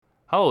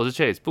Hello， 我是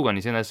Chase。不管你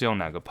现在是用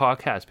哪个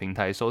Podcast 平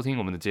台收听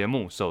我们的节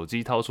目，手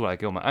机掏出来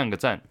给我们按个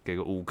赞，给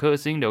个5颗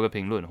星，留个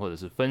评论，或者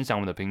是分享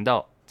我们的频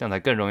道，这样才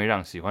更容易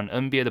让喜欢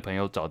NBA 的朋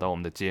友找到我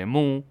们的节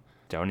目。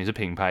假如你是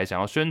品牌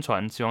想要宣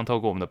传，希望透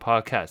过我们的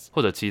Podcast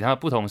或者其他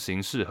不同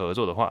形式合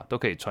作的话，都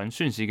可以传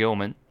讯息给我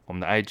们。我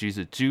们的 IG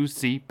是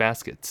Juicy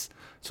Baskets。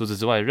除此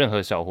之外，任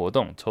何小活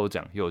动、抽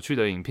奖、有趣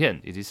的影片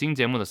以及新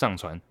节目的上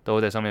传，都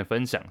会在上面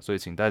分享，所以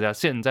请大家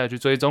现在去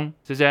追踪，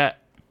谢谢。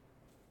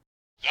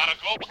Gotta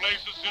go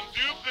places and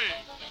do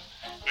things,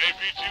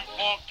 maybe to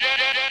forget.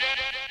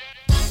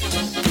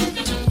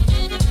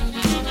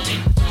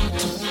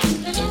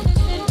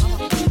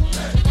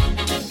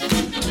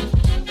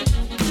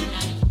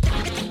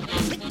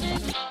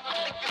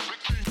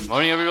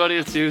 Morning, everybody.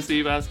 It's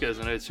Juicy Baskets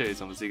and it's Chase.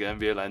 我们是一个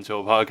NBA 篮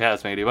球 podcast，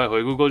 每个礼拜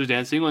回顾过去几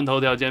天新闻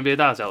头条、NBA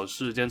大小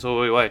事，今天除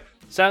了以外，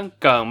香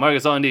港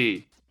Marcus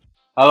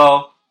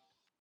Andy，Hello，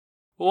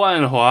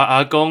 万华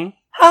阿公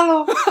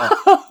 ，Hello，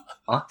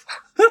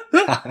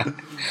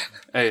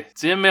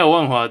 今天没有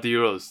万华 D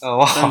Rose，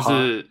 但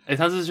是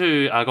他是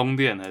去阿公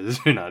店还是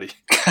去哪里？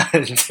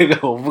看这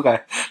个我不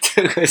敢，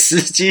这个时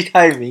机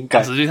太敏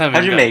感，时机太敏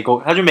感。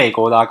他去美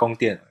国的阿公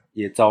店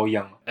也遭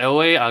殃。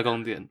LA 阿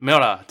公店没有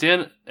啦，今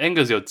天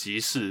Angus 有急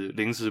事，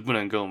临时不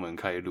能跟我们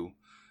开录，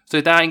所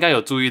以大家应该有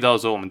注意到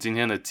说我们今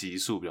天的集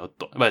数比较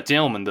短，不，今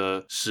天我们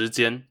的时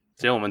间，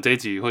今天我们这一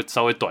集会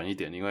稍微短一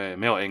点，因为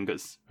没有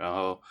Angus， 然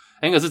后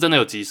Angus 是真的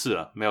有急事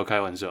啦，没有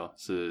开玩笑，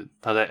是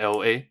他在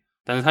LA，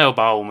 但是他有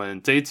把我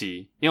们这一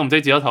集，因为我们这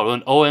一集要讨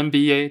论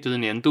ONBA， 就是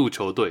年度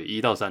球队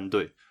1到3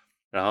队，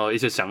然后一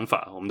些想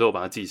法我们都有把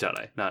它记下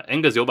来，那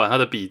Angus 有把他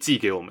的笔记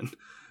给我们，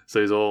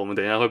所以说我们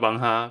等一下会帮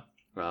他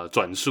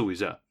转述一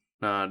下。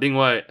那另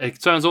外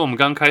虽然说我们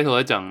刚开头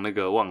在讲那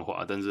个万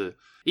华，但是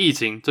疫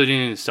情最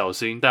近小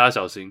心，大家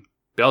小心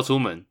不要出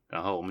门，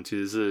然后我们其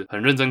实是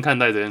很认真看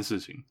待这件事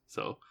情，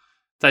 so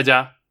在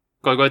家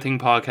乖乖听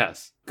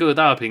podcast。 各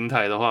大平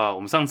台的话，我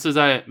们上次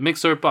在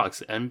Mixer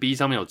Box MB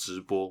上面有直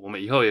播，我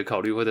们以后也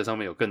考虑会在上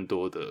面有更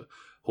多的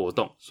活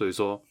动，所以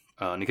说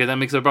你可以在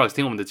Mixer Box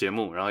听我们的节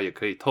目，然后也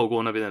可以透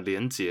过那边的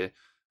连结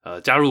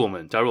加入我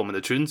们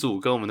的群组，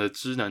跟我们的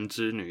知男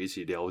知女一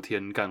起聊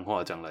天干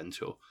话讲篮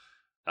球。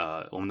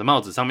我们的帽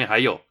子上面还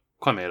有，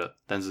快没了，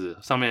但是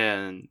上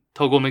面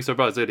透过 Mixer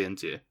Box 这个连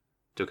结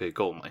就可以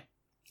购买。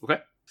 OK，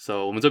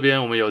 so 我们这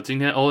边我们有今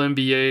天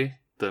ONBA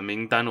的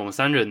名单，我们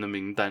3人的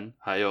名单，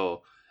还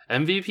有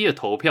MVP 的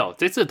投票。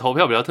这次的投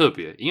票比较特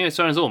别，因为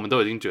虽然说我们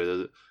都已经觉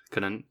得可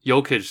能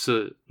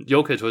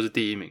Jokic 会是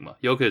第一名嘛，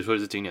 Jokic 会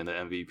是今年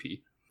的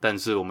MVP， 但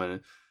是我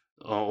们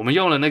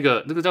用了那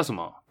个叫什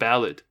么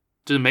ballot，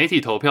就是媒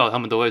体投票他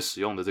们都会使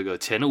用的这个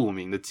前5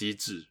名的机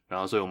制，然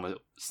后所以我们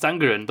3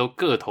个人都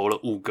各投了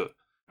5个，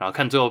然后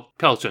看最后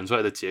票选出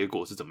来的结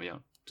果是怎么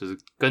样，就是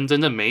跟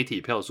真正媒体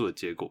票数的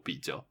结果比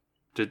较，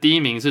就第一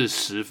名是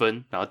10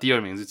分，然后第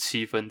2名是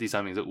7分，第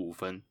3名是5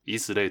分，以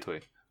此类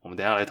推。我们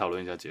等一下来讨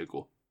论一下结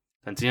果，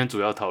但今天主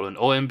要讨论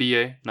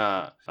ONBA。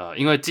 那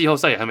因为季后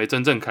赛也还没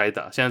真正开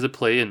打，现在是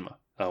Play In 嘛，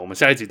我们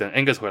下一集等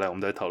Angus 回来我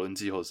们再讨论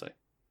季后赛。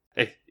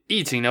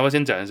疫情你要不要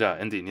先讲一下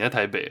Andy， 你在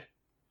台北？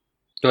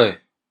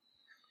对，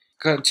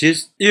其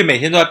实因为每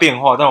天都在变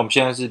化，但我们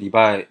现在是礼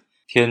拜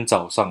天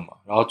早上嘛，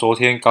然后昨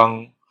天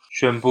刚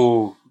宣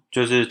布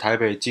就是台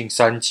北进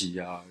3级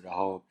啊，然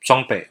后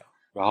双北啊，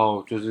然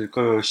后就是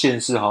各个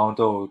县市好像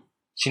都有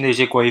新的一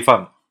些规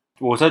范嘛。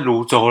我在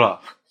蘆洲啦，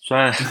虽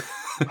然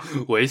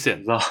危险，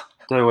知道？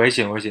对，危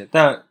险，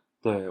但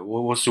对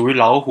我属于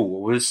老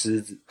虎，我不是狮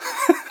子，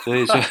所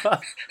以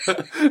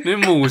你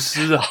母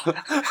狮啊？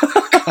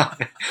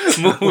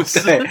母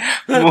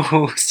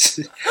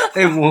狮，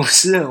母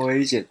狮很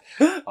危险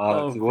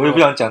啊！我也不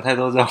想讲太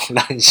多这种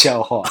烂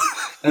笑话，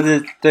但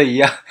是对一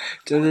样，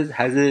就是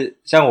还是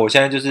像我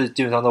现在就是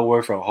基本上都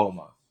work from home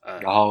嘛，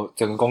然后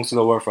整个公司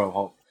都 work from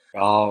home，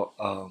 然后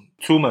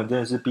出门真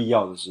的是必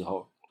要的时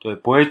候，对，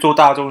不会坐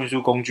大众运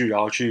输工具，然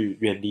后去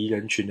远离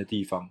人群的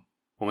地方。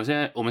我们现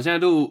在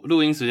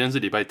录音时间是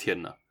礼拜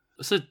天啦，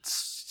是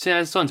现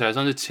在算起来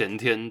算是前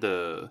天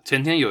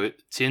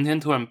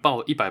突然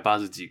爆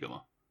180几个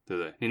嘛，对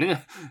不对？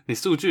你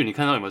数据你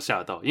看到有没有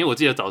吓到？因为我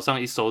记得早上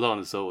一收到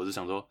的时候，我就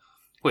想说，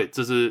喂，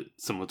这是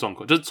什么状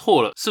况？就是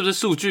错了，是不是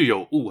数据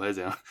有误还是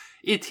怎样？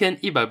一天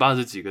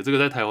180几个，这个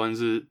在台湾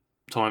是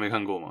从来没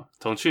看过吗？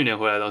从去年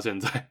回来到现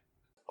在，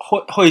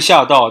会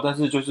吓到，但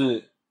是就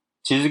是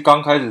其实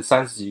刚开始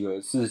30几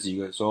个、40几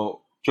个的时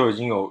候，就已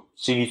经有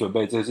心理准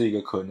备，这是一个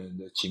可能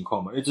的情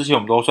况嘛。因为之前我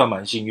们都算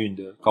蛮幸运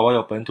的，搞不好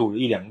有本土的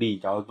1-2例，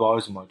然后不知道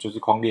为什么就是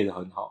匡列的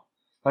很好。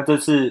那这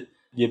次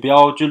也不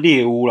要就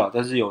猎巫啦，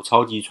但是有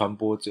超级传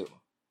播者嘛，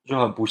就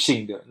很不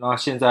幸的。那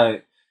现在，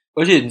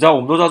而且你知道，我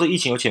们都知道这疫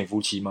情有潜伏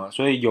期嘛，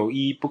所以有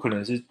不可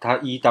能是他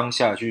当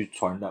下去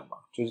传染嘛，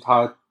就是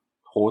他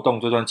活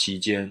动这段期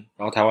间，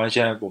然后台湾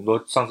现在我们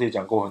都上次也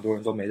讲过，很多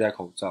人都没戴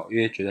口罩，因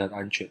为觉得很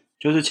安全。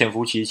就是潜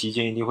伏期期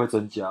间一定会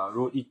增加。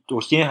如果我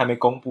今天还没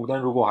公布，但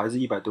如果还是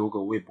100多个，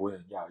我也不会很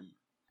讶异。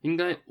应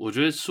该，我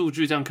觉得数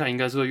据这样看，应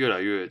该是会越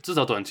来越，至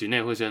少短期内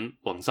会先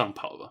往上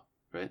跑吧。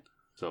Right，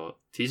 so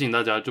提醒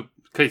大家就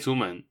可以出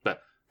门，不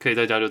可以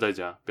在家就在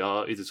家，不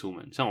要一直出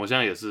门。像我现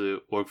在也是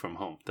work from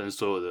home， 但是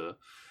所有的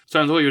虽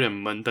然说会有点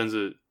闷，但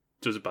是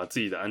就是把自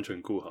己的安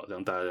全顾好，这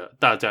样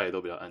大家也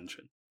都比较安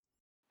全。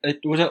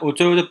我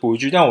最后再补一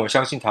句，但我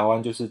相信台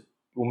湾就是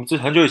我们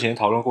很久以前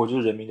讨论过，就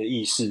是人民的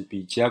意识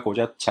比其他国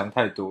家强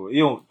太多了。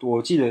因为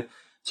我记得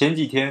前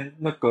几天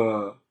那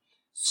个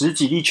10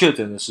几例确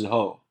诊的时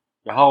候，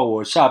然后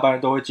我下班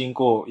都会经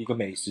过一个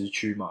美食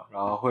区嘛，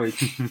然后会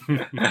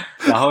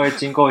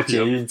经过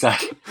捷运站，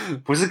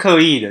不是刻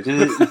意的，就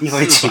是一定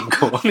会经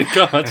过。你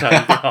干嘛强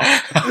调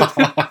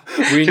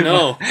？We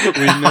know。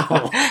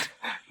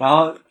然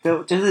后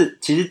就是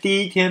其实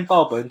第一天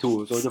报本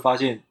土的时候，就发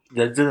现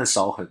人真的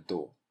少很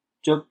多，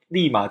就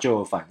立马就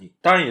有反应。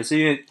当然也是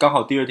因为刚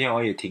好第二天好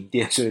像也停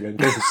电，所以人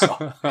更少。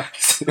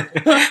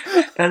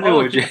但是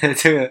我觉得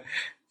这个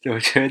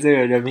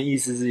人民意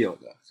识是有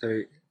的，所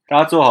以大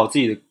家做好自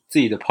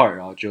己的 part，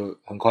 然后就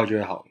很快就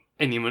会好了。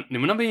你们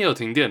那边也有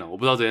停电哦？我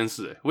不知道这件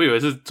事我以为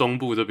是中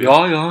部这边。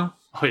有啊。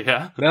Oh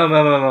yeah？ 没有，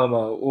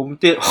我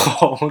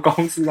们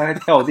公司大概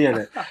跳电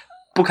了，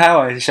不开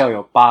玩笑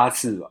有8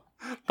次吧。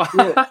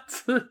8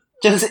次，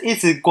就是一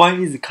直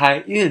关一直开，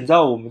因为你知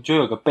道我们就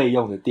有个备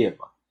用的电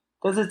嘛，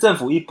但是政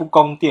府一不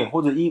供电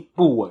或者一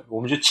不稳，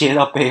我们就切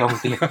到备用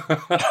电，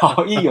然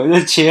后一有就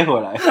切回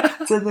来，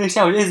真的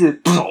下午就一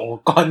直我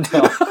关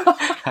掉，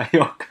还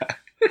有开，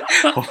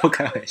我不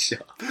开玩笑，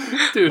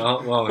对，然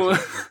后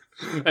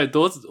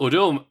我觉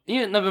得我们因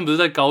为那边不是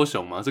在高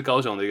雄嘛，是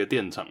高雄的一个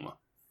电厂嘛，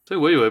所以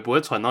我以为不会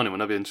传到你们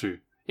那边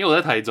去，因为我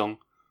在台中，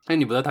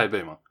你不在台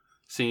北嘛，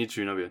信义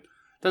区那边。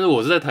但是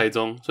我是在台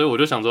中，所以我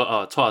就想说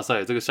啊，剉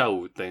赛这个下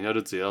午等一下就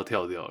直接要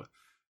跳掉了，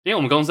因为我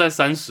们公司在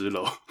30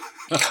楼。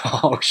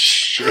Oh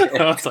shit！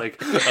 I was like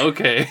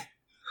OK，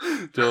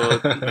 就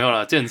没有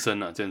啦，健身，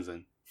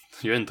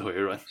有点腿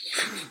软，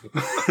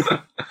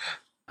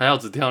还好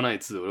只跳那一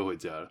次我就回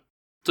家了。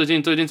最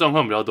近状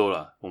况比较多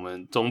啦，我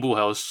们中部还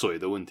有水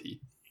的问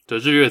题，就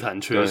日月潭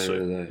缺水，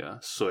对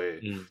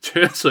水，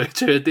缺水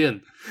缺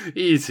电，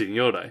疫情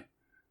又来，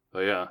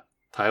哎呀，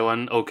台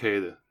湾 OK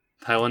的。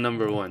台湾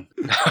number one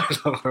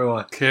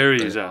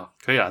carry 一下，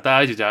可以啊，大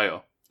家一起加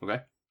油 ，OK？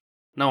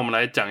 那我们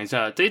来讲一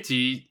下这一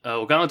集，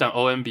我刚刚讲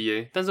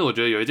ONBA， 但是我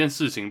觉得有一件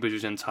事情必须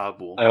先插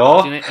播。哎呦，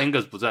今天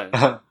Angus 不在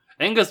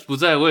，Angus 不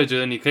在，我也觉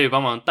得你可以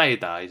帮忙代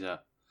打一下，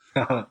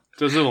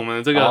就是我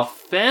们这个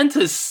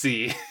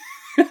Fantasy，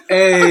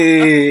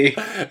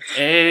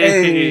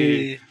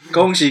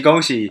 恭喜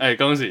恭喜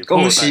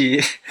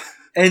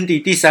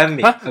，Andy 第3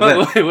名，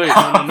喂。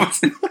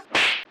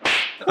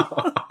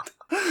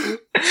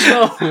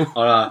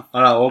好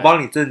了，我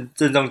帮你郑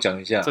重讲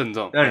一下，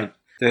让你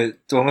对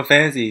我们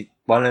Fantasy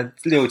玩了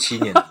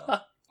6-7年了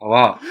嘛，好不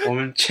好？我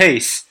们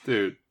Chase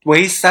对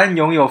唯3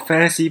拥有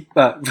Fantasy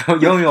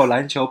拥有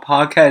篮球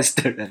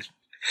Podcast 的人，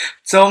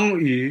终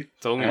于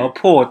然后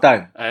破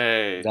蛋，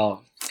你知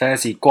道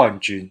Fantasy 冠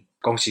军，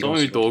恭喜！终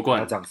于夺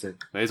冠，掌声！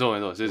没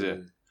错，谢谢。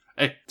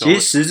其实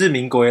实至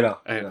名归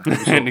了。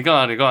你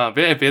干嘛？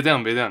别这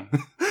样，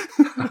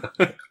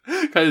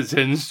开始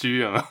谦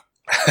虚了吗？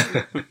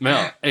没有，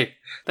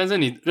但是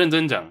你认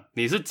真讲，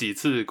你是几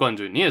次冠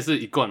军？你也是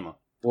1冠吗？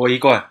我1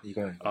冠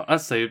啊，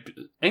谁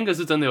 ？Angus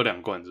是真的有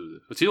2冠，是不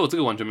是？其实我这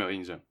个完全没有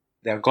印象。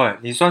2冠，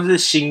你算是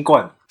新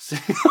冠？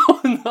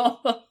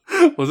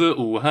我是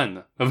武汉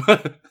的，不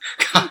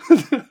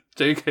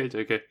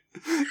，JK，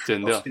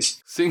 剪掉。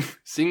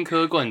新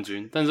科冠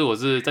军，但是我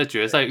是在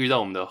决赛遇到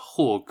我们的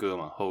霍哥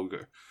嘛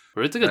 ，Hoger。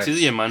我觉得这个其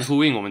实也蛮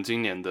呼应我们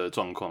今年的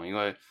状况，因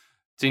为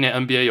今年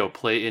NBA 有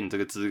Play In 这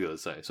个资格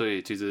赛，所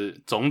以其实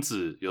种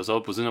子有时候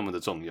不是那么的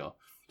重要。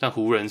像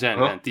湖人现在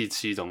你看第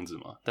7种子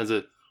嘛，但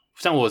是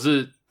像我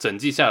是整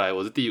季下来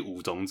我是第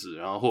5种子，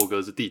然后霍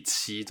哥是第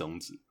7种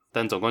子，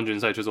但总冠军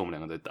赛就是我们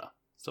2个在打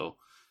 ，so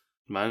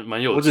蛮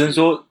有趣的。我只能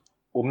说，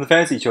我们的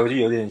Fantasy 球季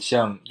有点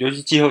像，尤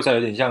其季后赛有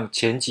点像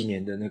前几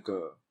年的那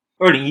个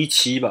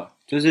2017吧，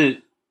就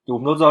是我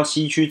们都知道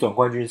西区总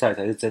冠军赛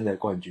才是真的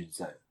冠军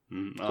赛。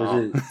就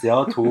是只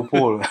要突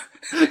破了，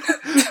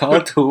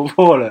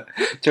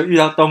就遇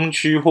到东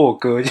区霍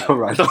哥就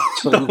软。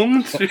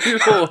东区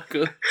霍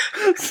哥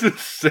是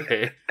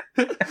谁？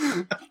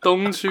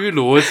东区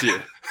罗姐，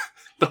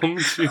东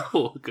区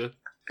霍哥，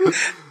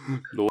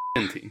罗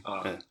建廷。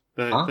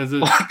对，但是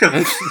不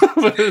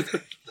是，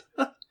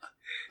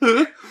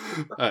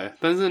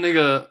但是那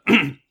个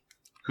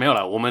没有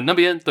啦，我们那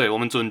边对我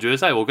们准决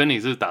赛，我跟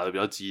你是打的比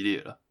较激烈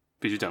了，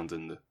必须讲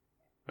真的，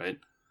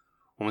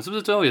我们是不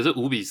是最后也是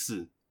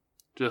5-4，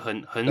就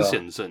很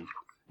险胜？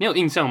你有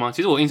印象吗？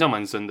其实我印象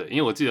蛮深的，因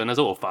为我记得那时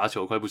候我罚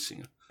球快不行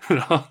了，然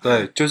后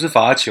对，就是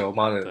罚球，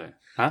妈的，对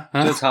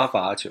就差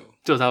罚球，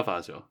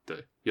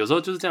对，有时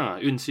候就是这样啊，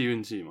运气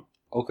嘛。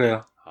OK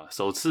啊，好，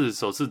首次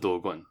夺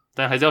冠，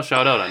但还是要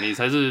shout out 啦，你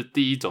才是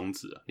第1種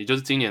子啊，你就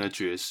是今年的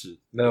爵士。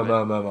没有，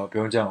不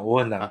用这样，我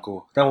很难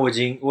过，但我已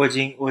经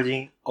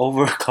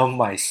overcome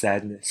my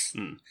sadness。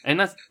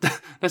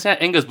那现在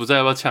Angus 不在，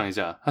要不要呛一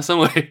下？他身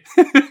为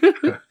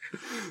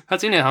他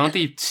今年好像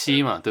第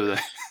7嘛，对不对？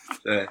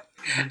对，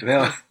没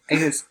有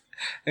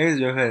Angus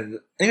原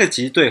本那个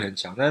其实队很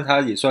强，但是他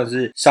也算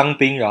是伤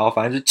兵，然后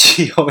反正是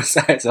季后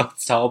赛的时候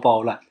超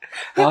爆烂，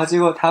然后结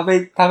果他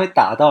被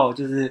打到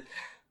就是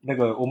那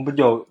个我们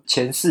有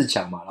前4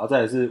强嘛，然后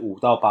再来是5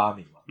到8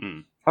名嘛，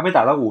他被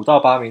打到5到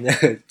8名那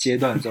个阶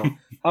段的时候，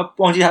他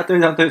忘记他对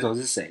上对手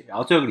是谁，然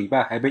后这个礼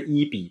拜还被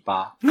1比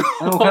8，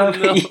然后我看到被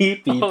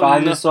1比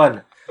8就算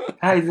了，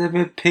他还在那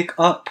边 pick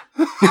up，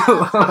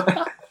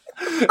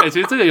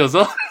 其实这个有时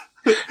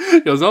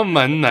候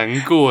蛮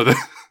难过的。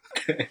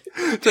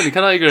就你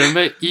看到一个人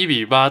被1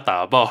比8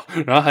打爆，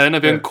然后还在那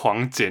边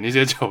狂捡一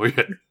些球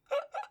员。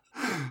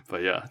不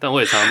呀，但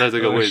我也常常在这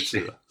个位置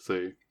了，所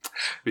以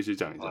必须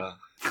讲一下。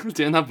今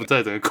天他不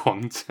在，整个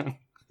狂讲。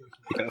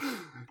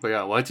不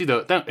呀，我还记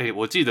得，但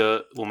我记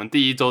得我们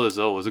第1周的时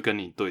候，我是跟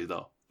你对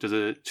到，就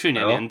是去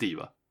年年底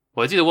吧。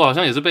我还记得我好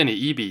像也是被你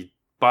1比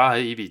8还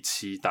是1比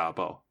7打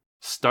爆。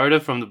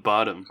Started from the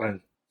bottom，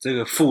 这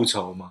个复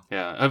仇嘛？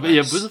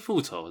也不是复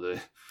仇，对，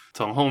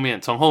从后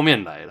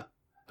面来了。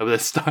不对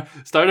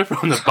 ，started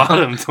from the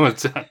bottom 这么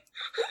讲，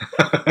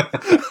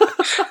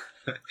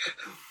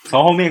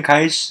从后面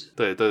开始，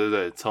对，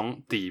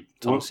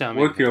从下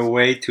面 work your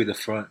way to the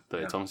front，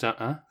 对，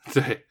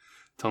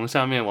从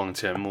下面往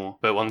前摸，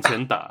对，往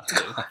前打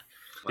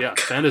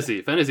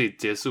，fantasy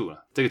结束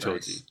了这个球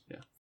季，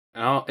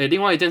 然后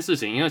另外一件事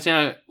情，因为现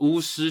在巫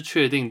师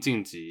确定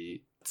晋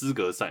级资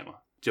格赛嘛，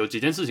有几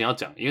件事情要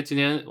讲，因为今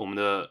天我们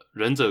的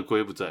忍者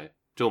龟不在，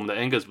就我们的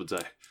Angus 不在。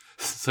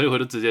所以我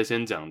就直接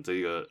先讲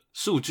这个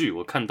数据，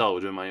我看到我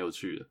觉得蛮有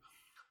趣的。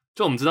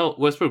就我们知道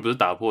Westbrook 不是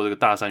打破这个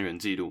大三元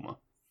纪录嘛，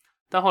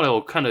但后来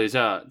我看了一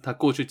下他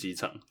过去几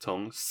场，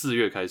从4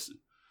月开始，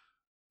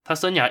他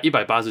生涯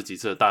180几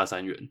次的大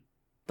三元，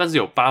但是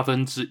有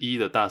1/8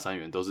的大三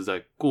元都是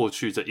在过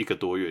去这1个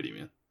多月里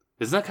面。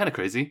Isn't that kind of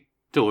crazy？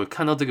 就我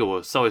看到这个，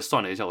我稍微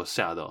算了一下，我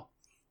吓到。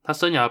他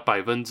生涯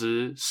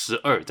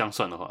12%这样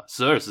算的话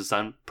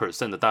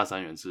，13% 的大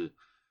三元是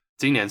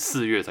今年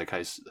4月才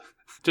开始的。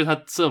就他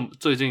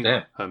最近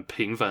很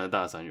频繁的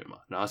大三元嘛，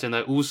然后现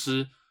在巫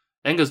师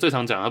Angus 最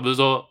常讲，他不是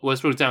说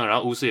Westbrook 这样，然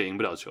后巫师也赢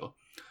不了球，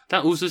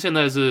但巫师现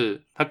在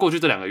是他过去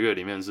这2个月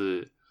里面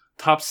是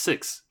Top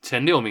 6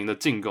前6名的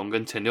进攻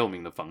跟前6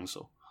名的防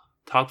守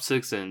Top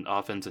 6 in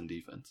offense and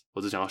defense。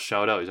我只想要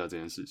shout out 一下这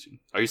件事情。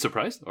Are you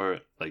surprised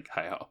or like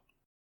还好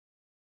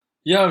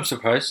 ？Yeah, I'm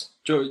surprised。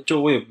就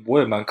我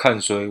也蛮看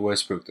衰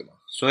Westbrook 的嘛，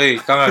所以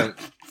当然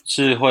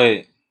是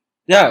会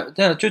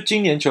Yeah， 就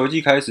今年球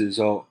季开始的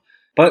时候。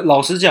不，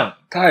老实讲，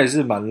他也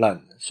是蛮烂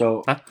的。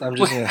So， I'm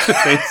just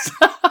saying，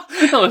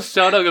 那我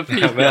笑到个屁！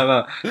没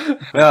有，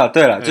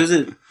对了，就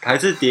是还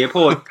是跌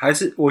破，还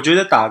是我觉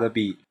得打得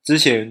比之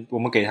前我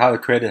们给他的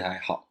credit 还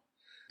好。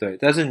对，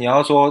但是你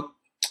要说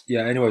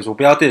 ，Yeah，anyways， 我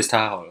不要 diss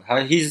他好了。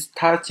他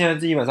现在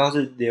基本上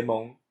是联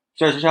盟，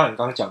就像你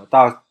刚刚讲的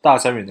大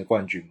三元的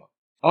冠军嘛。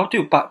然后对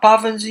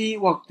1/8，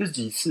哇，这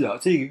几次啊？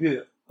这一个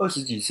月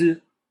20几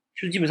次，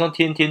就基本上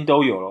天天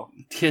都有咯，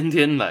天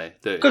天来，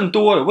对，更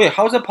多了。Wait，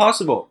 how's that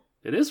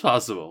possible？It is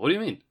possible. What do you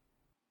mean?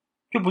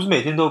 就不是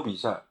每天都有比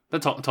赛。那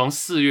从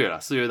4月啦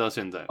，4月到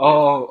现在。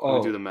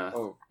Oh, do the math.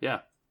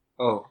 Yeah.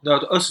 那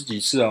20几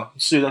次啊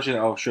，4月到现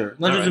在。Sure.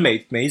 那就是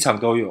每一场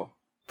都有。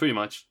Pretty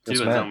much.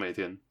 基本上每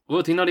天。我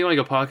有听到另外一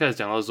个 podcast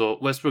讲到说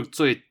 ，Westbrook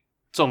最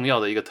重要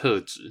的一个特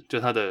质，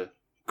就他的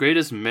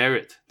greatest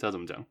merit， 知道怎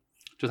么讲？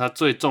就他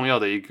最重要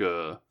的一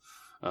个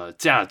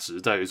价值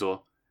在于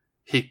说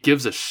 ，he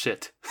gives a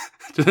shit，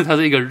 就是他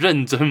是一个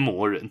认真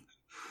魔人。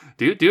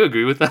Do you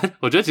agree with that？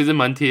 我觉得其实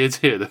蛮贴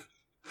切的。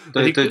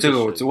对，这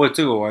个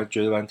我还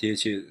觉得蛮贴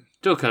切的。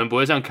就可能不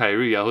会像凯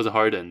瑞啊或者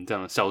Harden 这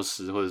样消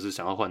失，或者是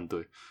想要换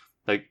队。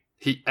Like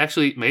he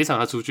actually 每一场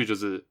他出去就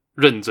是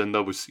认真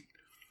到不行，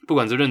不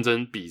管是认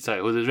真比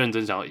赛，或者认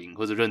真想要赢，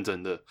或者认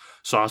真的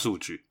刷数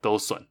据都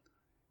算。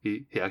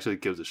He actually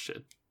gives a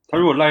shit。他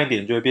如果烂一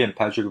点，就会变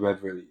Patrick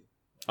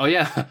Beverly。Oh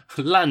yeah，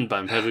 烂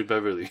版 Patrick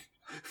Beverly，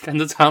 看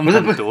这差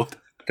蛮多的。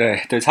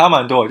对，差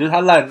蛮多的，就是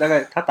他烂大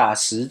概他打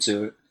10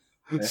折。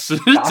打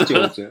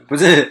9折，不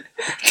是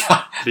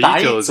打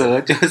1折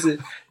就是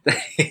对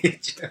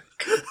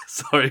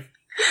，sorry，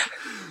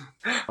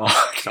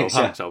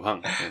 小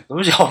胖，什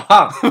么小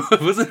胖？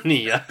不是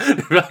你啊，你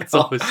不要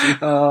走心。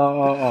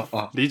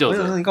李9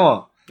折，你干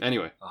嘛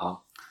 ？Anyway，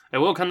 好，我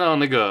有看到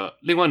那个，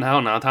另外还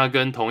有拿他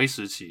跟同一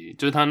时期，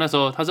就是他那时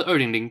候他是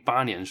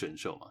2008年选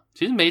秀嘛，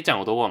其实没讲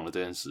我都忘了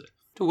这件事。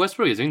就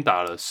Westbrook 已经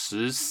打了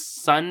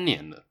13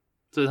年了，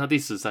这是他第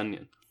13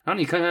年。然后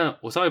你看看，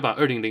我稍微把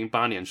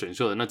2008年选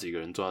秀的那几个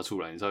人抓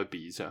出来，你稍微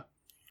比一下。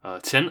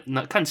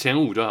看前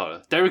5就好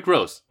了。Derrick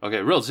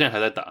Rose，OK，Rose 现在还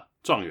在打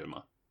状元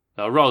嘛。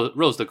然后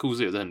Rose 的故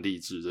事也是很励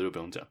志，这就不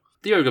用讲。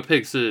第二个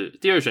pick 是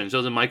第2选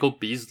秀是 Michael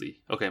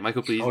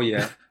Beasley，OK，Michael Beasley，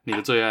 yeah， 你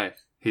的最爱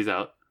 ，He's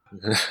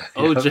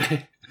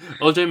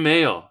out。OJ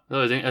没有，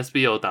都已经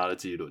SBO 打了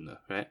几轮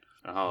了 ，right？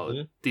 然后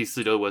第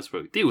4就是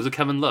Westbrook， 第5是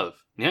Kevin Love。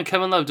你看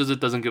Kevin Love 就是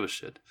doesn't give a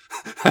shit，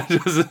 他就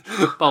是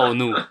暴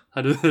怒，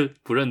他就是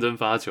不认真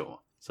发球嘛。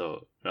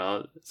So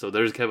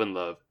there's Kevin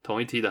Love，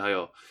 同一梯的还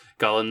有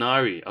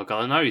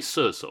Gallinari，Gallinari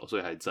射手，所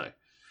以还在。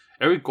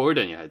Eric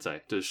Gordon 也还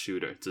在，就是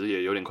shooter， 只是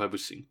也有点快不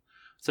行。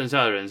剩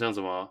下的人像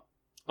什么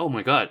Oh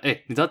my god！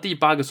 你知道第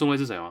8个顺位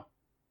是谁吗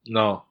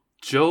No，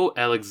 ？Joe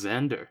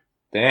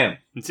Alexander。Damn，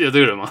 你记得这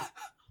个人吗？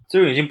这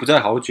个人已经不在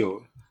好久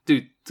了。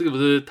对，这个不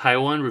是台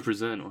湾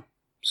represent 吗？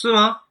是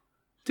吗？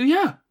对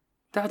呀，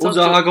大家知道我知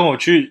道他跟我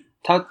去，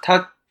他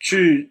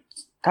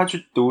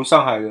去读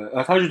上海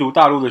的，他去读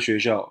大陆的学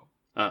校，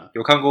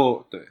有看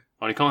过，对，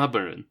哦，你看过他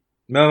本人？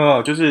没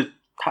有，就是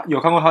他有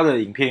看过他的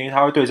影片，因为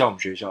他会对上我们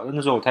学校，但那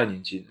时候我太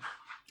年轻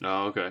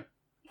了。OK，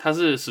 他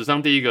是史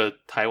上第一个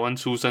台湾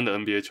出生的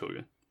NBA 球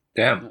员。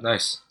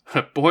Damn，nice。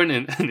Born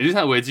in， 你去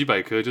看维基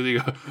百科，就是一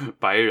个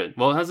白人，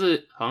不过他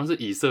是好像是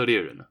以色列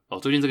人哦，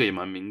最近这个也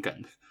蛮敏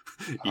感的，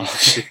以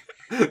色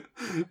列，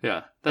对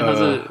啊，但他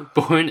是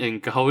born in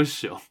高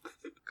雄，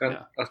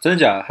真的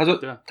假的？他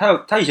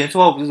说，他以前绰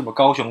号不是什么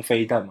高雄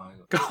飞弹吗？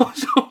高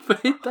雄飞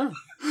弹，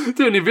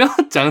对，你不要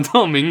讲这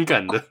种敏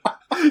感的，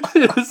这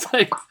个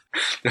太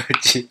对不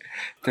起，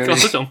高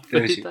雄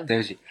飞弹，对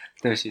不起，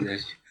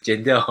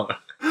剪掉好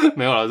了，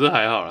没有了，这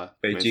还好了，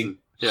北京。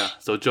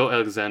Yeah，so Joe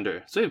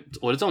Alexander， 所以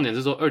我的重点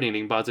是说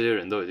，2008这些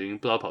人都已经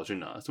不知道跑去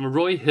哪，什么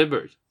Roy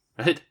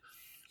Hibbert，right，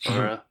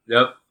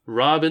 Yep.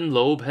 Robin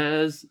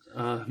Lopez，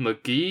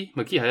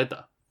 McGee 还在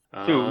打，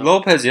就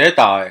Lopez 也在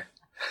打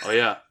Oh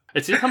yeah，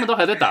 其实他们都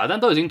还在打，但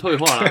都已经退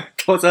化了，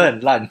都真的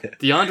很烂的。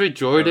DeAndre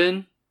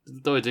Jordan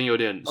都已经有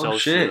点消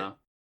失了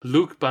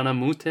，Luke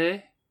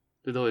Banamute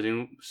这都已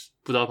经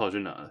不知道跑去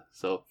哪了。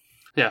So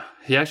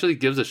yeah，he actually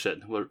gives a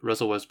shit with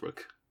Russell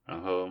Westbrook。然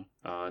后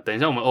等一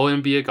下我们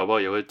ONBA 搞不好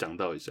也会讲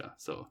到一下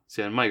 ，so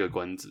先卖个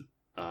关子。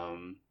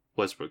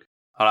Westbrook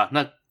好啦，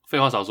那废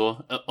话少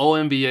说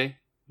，ONBA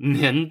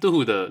年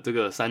度的这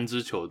个3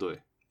支球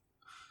队，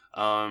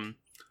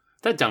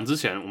在讲之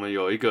前，我们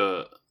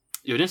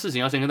有件事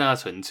情要先跟大家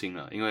澄清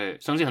啊，因为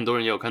相信很多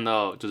人也有看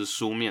到就是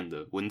书面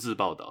的文字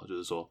报道，就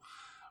是说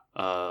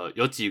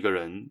有几个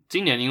人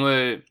今年因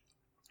为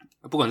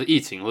不管是疫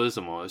情或是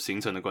什么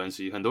行程的关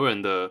系，很多人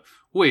的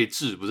位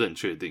置不是很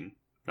确定。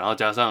然后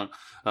加上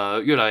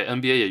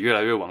NBA 也越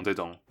来越往这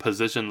种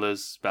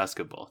positionless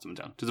basketball 怎么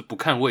讲，就是不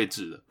看位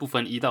置的，不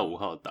分1到5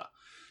号打。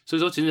所以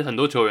说其实很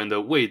多球员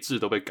的位置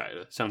都被改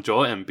了，像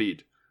Joel Embiid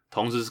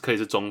同时可以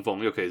是中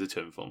锋又可以是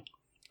前锋，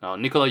然后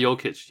Nikola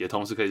Jokic 也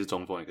同时可以是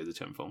中锋也可以是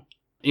前锋。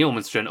因为我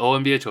们选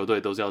ONBA 球队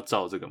都是要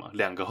照这个嘛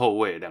，2个后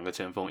卫2个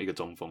前锋1个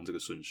中锋这个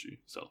顺序，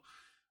 so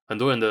很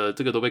多人的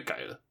这个都被改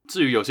了。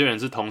至于有些人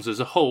是同时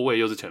是后卫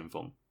又是前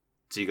锋，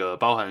几个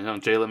包含像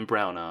Jaylen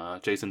Brown 啊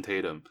Jason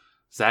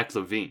Tatum、Zach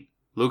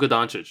LaVine、Luka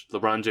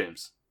Doncic、LeBron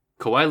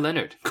James、Kawhi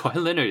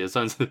Leonard 也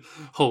算是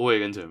后卫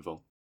跟前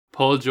锋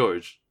 ，Paul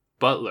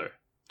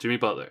George、Butler、Jimmy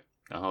Butler，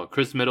 然后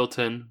Chris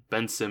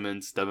Middleton、Ben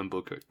Simmons、Devin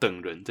Booker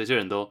等人，这些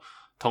人都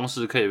同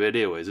时可以被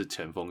列为是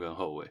前锋跟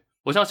后卫。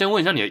我想先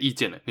问一下你的意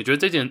见，你觉得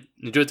这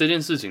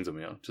件事情怎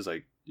么样？就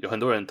是 有很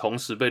多人同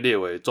时被列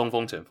为中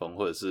锋前锋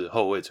或者是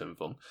后卫前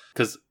锋，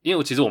可是因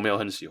为其实我没有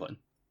很喜欢，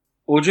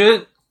我觉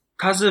得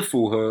它是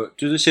符合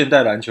就是现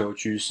代篮球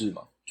趋势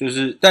嘛。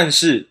但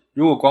是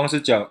如果光是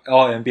讲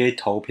NBA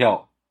投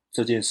票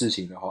这件事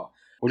情的话，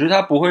我觉得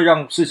它不会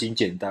让事情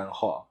简单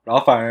化，然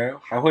后反而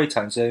还会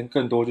产生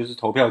更多就是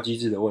投票机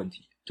制的问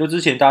题。就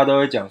之前大家都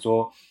会讲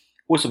说，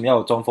为什么要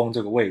有中锋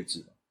这个位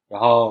置，然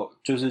后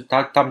就是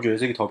他们觉得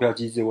是一个投票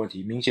机制的问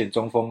题。明显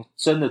中锋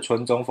真的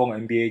纯中锋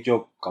NBA 就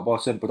搞不好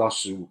剩不到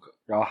15个，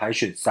然后还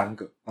选3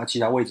个，然后其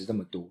他位置这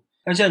么多。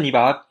但现在你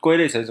把它归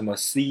类成什么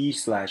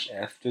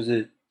C/F， 就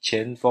是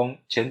前锋、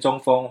前中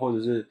锋或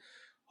者是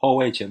后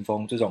卫前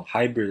锋这种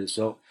hybrid 的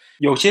时候，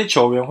有些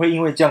球员会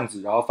因为这样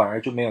子，然后反而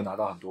就没有拿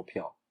到很多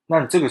票。那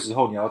你这个时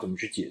候你要怎么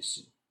去解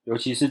释？尤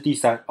其是第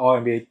3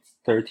 All-NBA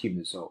Third Team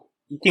的时候，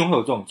一定会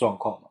有这种状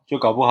况嘛？就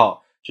搞不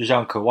好，就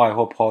像可外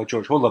或 Paul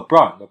George 或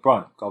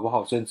LeBron， 搞不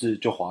好甚至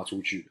就滑出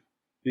去了。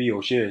因为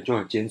有些人就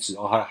很坚持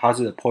他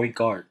是 point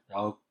guard，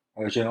 然后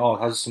有些人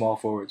他是 small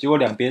forward， 结果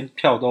两边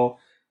票都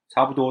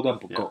差不多但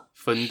不够，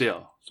分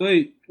掉。所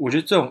以我觉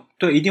得这种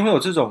对一定会有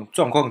这种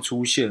状况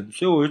出现，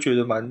所以我就觉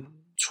得蛮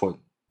蠢。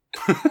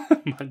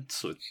蛮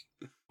蠢，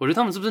我觉得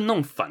他们是不是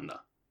弄反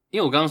了？因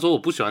为我刚刚说我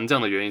不喜欢这样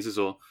的原因是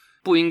说，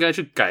不应该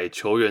去改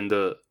球员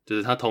的，就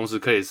是他同时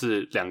可以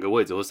是2个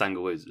位置或3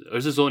个位置，而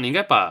是说你应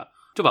该把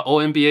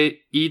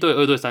ONBA 1队、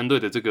2队、3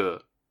队的这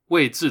个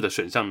位置的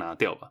选项拿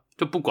掉吧，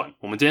就不管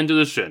我们今天就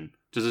是选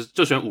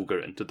5个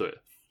人就对了。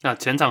那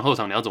前场后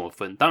场你要怎么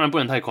分？当然不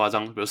能太夸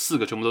张，比如4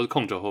个全部都是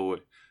控球后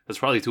卫 ，That's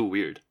probably too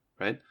weird，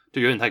 right？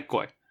 就有点太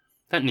怪。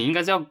但你应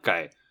该是要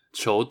改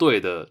球队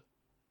的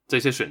这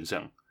些选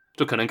项。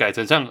就可能改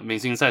成像明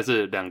星赛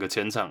是2个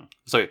前场，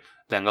所以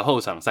2个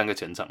后场3个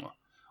前场嘛，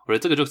我觉得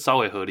这个就稍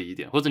微合理一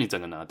点，或者你整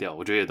个拿掉，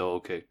我觉得也都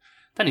OK。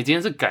但你今天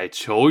是改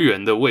球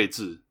员的位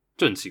置，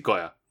就很奇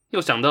怪啊。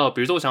又想到，比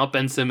如说我想要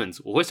Ben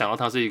Simmons， 我会想到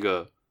他是一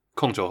个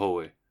控球后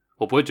卫，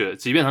我不会觉得，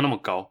即便他那么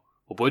高，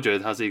我不会觉得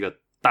他是一个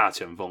大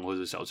前锋或者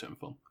是小前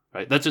锋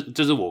 ，right？ 那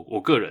这是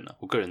我个人啊，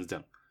我个人是这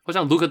样。我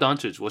想 Luka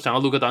Doncic， 我想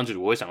要 Luka Doncic，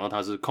 我会想到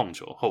他是控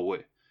球后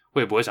卫，我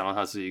也不会想到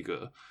他是一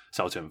个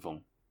小前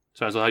锋。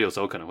虽然说他有时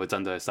候可能会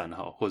站在3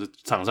号，或者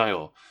场上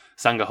有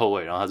3个后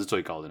卫，然后他是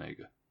最高的那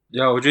个。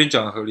我觉得你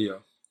讲的合理啊。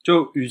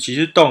就与其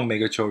是动每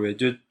个球员，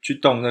就去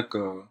动那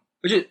个，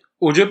而且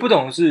我觉得不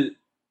懂的是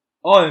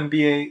All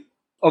NBA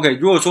OK，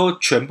 如果说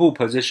全部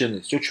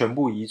positionless 就全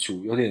部移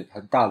除，有点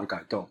很大的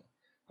改动。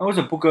那为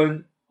什么不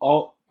跟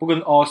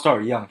All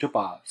Star 一样，就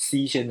把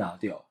C 先拿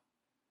掉？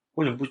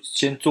为什么不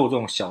先做这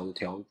种小的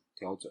调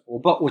整？我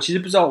不知道，我其实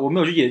不知道，我没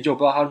有去研究，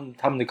不知道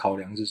他们的考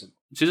量是什么。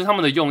其实他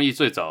们的用意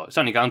最早，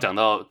像你刚刚讲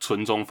到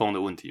纯中锋的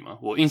问题嘛，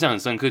我印象很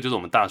深刻，就是我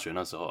们大学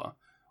那时候啊，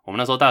我们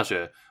那时候大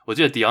学，我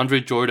记得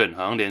DeAndre Jordan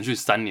好像连续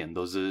3年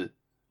都是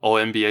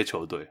All-NBA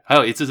球队，还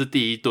有一次是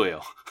第一队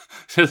哦。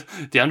就是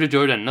DeAndre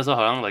Jordan 那时候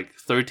好像 like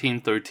 13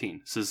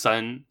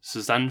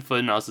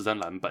 分，然后13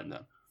篮板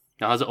的，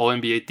然后他是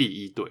All-NBA 第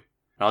一队，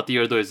然后第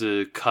二队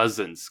是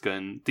Cousins，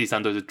 跟第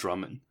三队是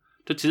Drummond，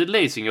 就其实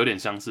类型有点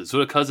相似，除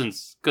了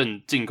Cousins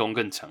更进攻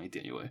更强一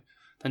点以外，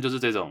但就是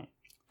这种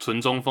纯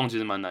中锋其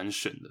实蛮难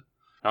选的。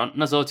然后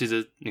那时候其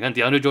实你看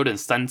DeAndre Jordan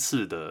 3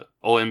次的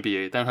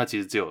All-NBA， 但他其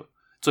实只有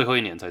最后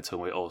一年才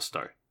成为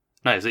All-Star，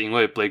 那也是因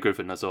为 Blake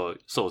Griffin 那时候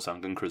受伤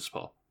跟 Chris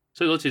Paul，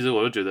 所以说其实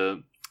我就觉得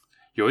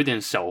有一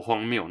点小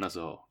荒谬，那时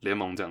候联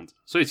盟这样子，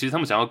所以其实他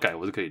们想要改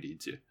我是可以理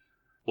解。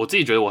我自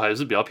己觉得我还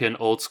是比较偏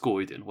old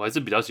school 一点，我还是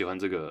比较喜欢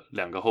这个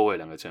2个后卫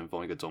2个前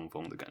锋1个中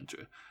锋的感觉。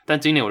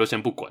但今年我就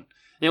先不管，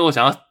因为我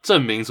想要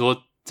证明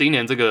说今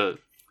年这个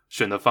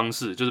选的方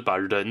式，就是把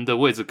人的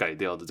位置改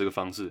掉的这个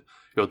方式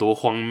有多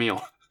荒谬，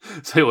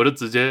所以我就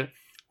直接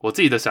我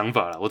自己的想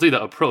法啦，我自己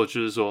的 approach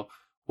就是说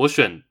我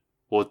选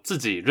我自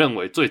己认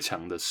为最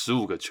强的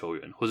15个球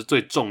员，或是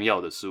最重要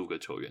的15个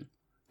球员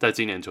在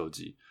今年球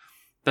季。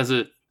但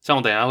是像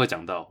我等一下会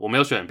讲到，我没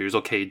有选比如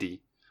说 KD，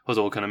 或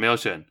者我可能没有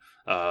选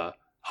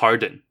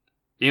Harden，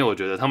 因为我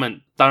觉得他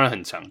们当然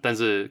很强，但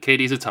是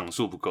KD 是场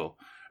数不够，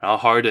然后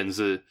Harden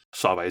是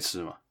耍白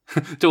痴嘛。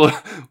就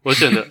我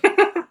选的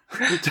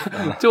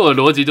就我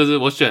的逻辑就是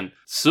我选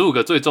15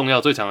个最重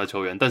要最强的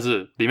球员，但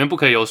是里面不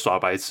可以有耍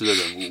白痴的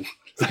人物。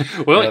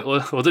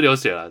我这里有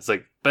写了 ，It's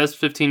like best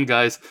 15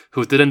 guys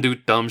who didn't do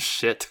dumb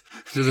shit，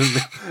 就是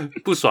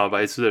不耍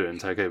白痴的人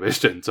才可以被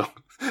选中。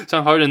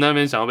像 Harden 那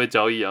边想要被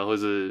交易啊，或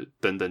是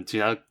等等，其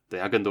他等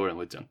一下更多人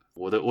会讲。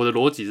我的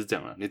逻辑是这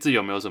样啊，你自己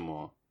有没有什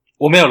么？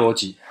我没有逻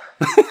辑，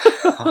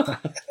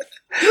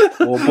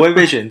我不会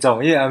被选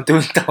中，因为 I'm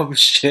doing dumb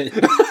shit。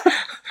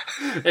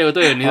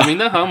对，你的名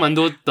单好像蛮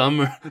多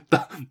dumb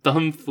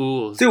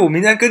fools。对，我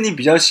名单跟你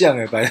比较像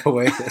by the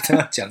way，这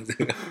样讲这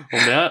个。我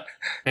们等一下，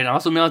然后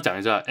顺便要讲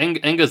一下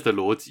Angus 的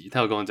逻辑，他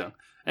有跟我讲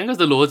 ，Angus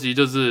的逻辑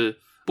就是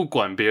不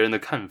管别人的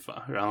看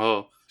法，然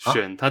后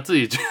选他自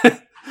己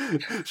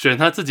选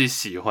他自己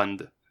喜欢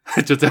的，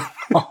就这样。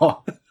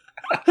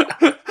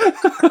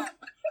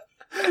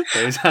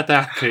等一下，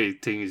大家可以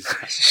听一下。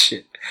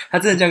他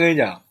真的这样跟你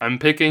讲 ？I'm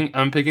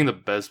picking the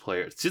best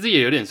players， 其实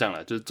也有点像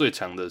啦，就是最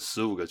强的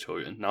15个球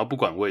员，然后不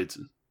管位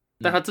置。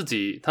但他自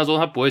己他说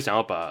他不会想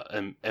要把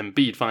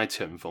Embiid 放在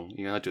前锋，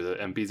因为他觉得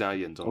Embiid 在他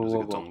眼中就是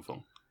个中锋。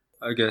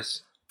I guess，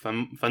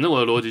 反正我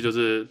的逻辑就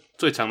是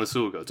最强的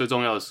15个，最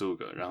重要的15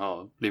个，然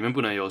后里面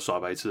不能有耍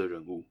白痴的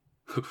人物。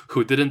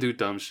Who didn't do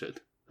dumb shit？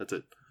 That's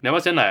it。你要不要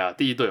先来啊？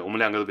第一队，我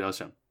们2个都比较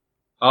像。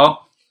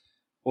好，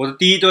我的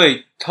第一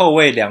队后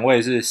卫2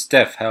位是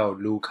Steph 还有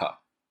Luka，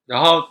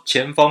 然后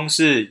前锋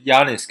是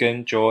Giannis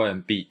跟 Joel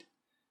Embiid，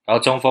 然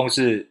后中锋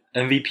是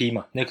MVP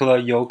嘛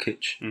Nikola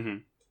Jokic。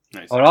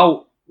nice。然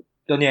后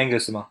要念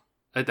Angus 吗？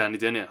等下你直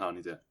接念，好，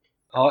你直接。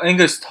好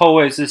 ，Angus 后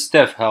卫是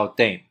Steph 还有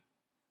Dame，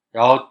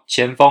 然后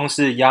前锋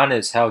是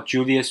Giannis 还有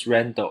Julius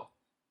Randle，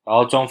 然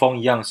后中锋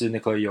一样是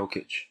Nikola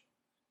Jokic。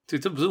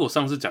这不是我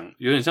上次讲，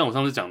有点像我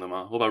上次讲的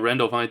吗？我把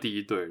Randle 放在第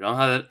一队，然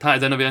后他还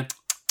在那边。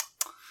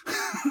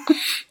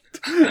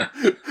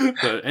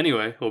对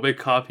 ，anyway， 我被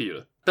copy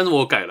了，但是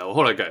我改了，我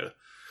后来改了。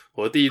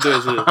我的第一队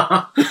是，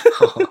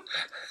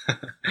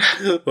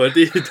我的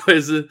第一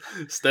队是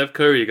Steph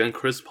Curry 跟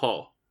Chris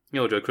Paul， 因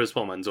为我觉得 Chris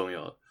Paul 蛮重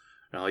要的。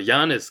然后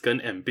Giannis 跟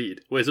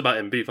Embiid， 我也是把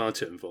Embiid 放到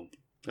前锋，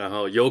然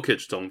后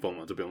Jokic 中锋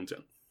嘛，这不用讲。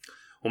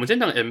我们先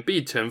讲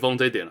Embiid 前锋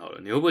这一点好了，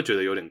你会不会觉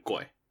得有点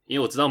怪？因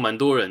为我知道蛮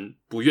多人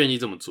不愿意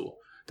这么做，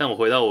但我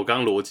回到我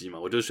刚刚逻辑嘛，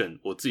我就选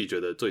我自己觉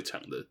得最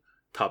强的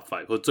Top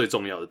 5或最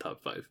重要的 Top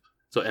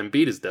 5。So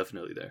Embiid is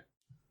definitely there。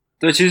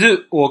对，其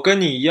实我跟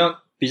你一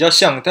样比较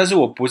像，但是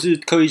我不是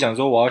刻意想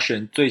说我要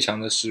选最强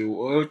的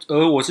15，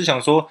而我是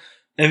想说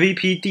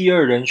MVP 第2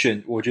人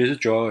选，我觉得是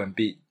Joel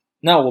Embiid。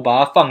那我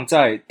把它放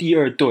在第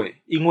2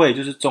队，因为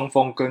就是中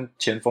锋跟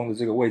前锋的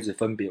这个位置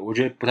分别，我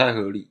觉得不太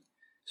合理，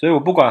所以我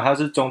不管他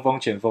是中锋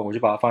前锋，我就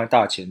把它放在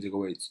大前这个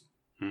位置。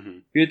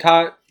因为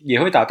他也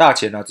会打大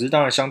前啊，只是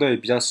当然相对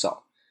比较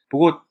少，不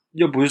过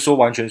又不是说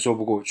完全说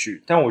不过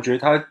去，但我觉得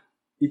他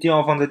一定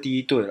要放在第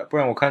1队了，不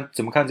然我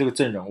怎么看这个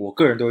阵容，我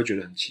个人都会觉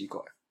得很奇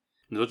怪。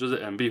你说就是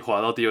Embiid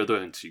滑到第2队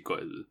很奇怪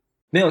是不是？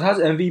没有，他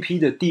是 MVP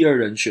的第2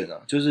人选啊，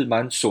就是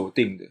蛮锁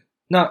定的。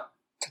那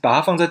把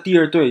他放在第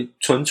2队，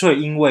纯粹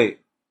因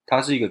为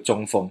他是一个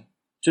中锋，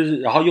就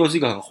是然后又是一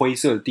个很灰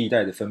色的地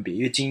带的分别，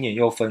因为今年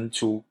又分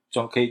出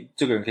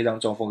这个人可以当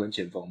中锋跟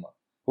前锋嘛，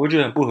我会觉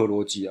得很不合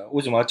逻辑啊。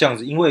为什么要这样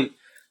子？因为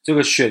这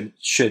个选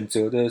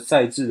择的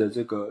赛制的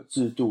这个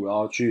制度，然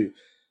后去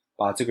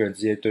把这个人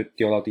直接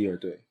丢到第2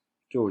队，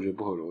就我觉得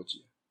不合逻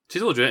辑。其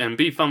实我觉得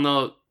Embiid 放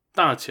到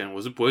大钱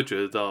我是不会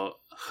觉得到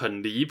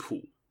很离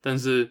谱，但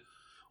是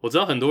我知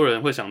道很多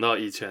人会想到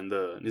以前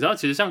的，你知道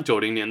其实像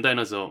90年代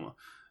那时候嘛，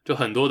就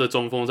很多的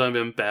中锋在那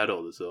边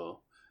battle 的时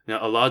候，你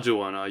看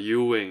Olajuwon 啊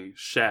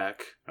Ewing、Shaq，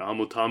 然后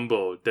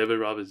Mutombo、David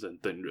Robinson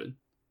等人，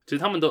其实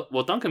他们都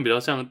我 Duncan 比较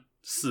像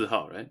4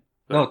号 right？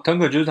 No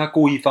Duncan 就是他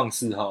故意放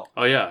4号。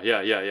Oh yeah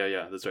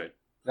that's right。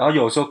然后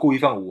有时候故意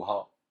放5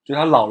号，就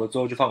他老了之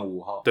后就放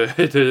5号。对。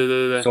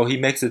So he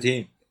makes the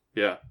team.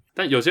 Yeah，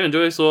 但有些人就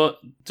会说，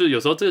就有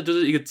时候这个就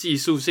是一个技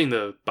术性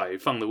的摆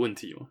放的问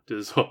题嘛，就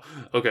是说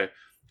 ，OK，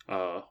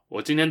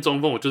 我今天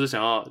中锋我就是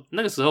想要，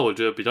那个时候我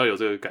觉得比较有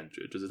这个感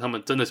觉，就是他们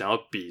真的想要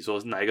比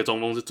说哪一个中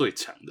锋是最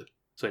强的。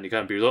所以你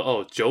看，比如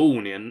说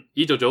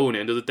1995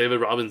年就是 David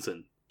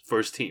Robinson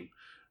first team，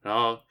 然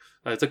后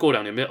再过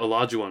2年变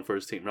Olajuwon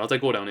first team， 然后再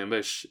过2年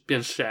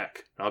变 Shaq，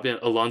 然后变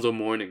Alonzo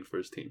Mourning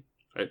first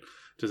team，right？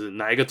 就是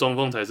哪一个中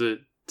锋才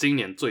是今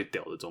年最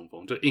屌的中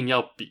锋，就硬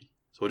要比。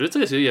我觉得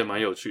这个其实也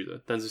蛮有趣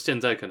的，但是现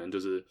在可能就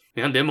是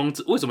你看联盟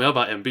为什么要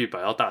把 MB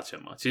摆到大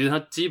前嘛？其实他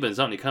基本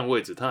上你看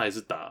位置，他还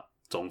是打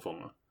中锋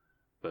啊。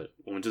对，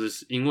我们就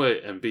是因为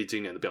MB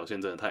今年的表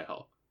现真的太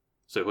好，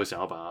所以会想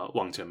要把它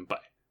往前摆，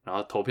然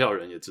后投票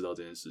人也知道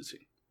这件事情。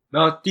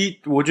然后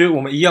我觉得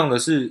我们一样的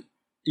是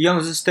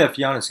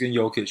Steph、Giannis 跟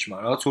Jokic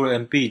嘛，然后除了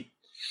MB，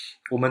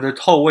 我们的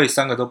后卫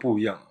3个都不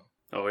一样。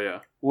Oh yeah，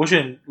 我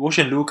选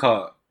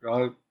Luka， 然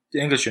后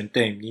Angus 选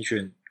Dame， 你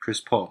选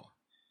Chris Paul。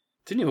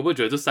其实你会不会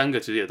觉得这3个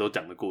其实也都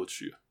讲得过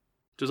去啊？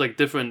就是 like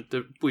different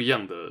不一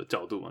样的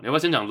角度嘛。你要不要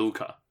先讲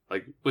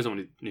Luka？like 为什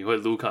么你会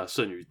Luka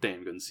胜于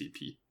Dame 跟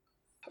CP？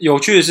 有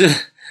趣的是，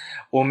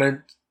我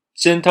们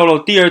先透露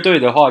第2队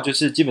的话，就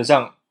是基本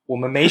上我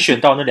们没选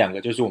到那2个，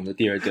就是我们的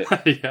第2队。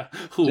哎呀，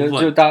互换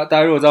就大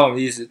家如果知道我们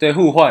的意思，对，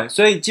互换。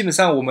所以基本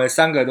上我们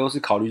3个都是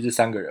考虑这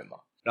3个人嘛，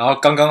然后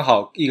刚刚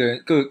好一个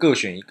人各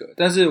选一个。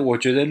但是我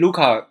觉得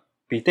Luka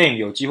比 Dame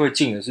有机会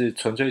进的是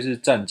纯粹是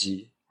战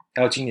绩，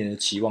还有今年的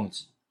期望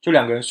值。就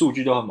2个人数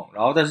据都很猛，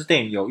然后但是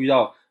Dame有遇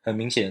到很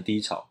明显的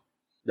低潮，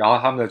然后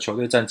他们的球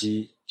队战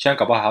绩现在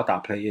搞不好还要打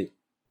play in，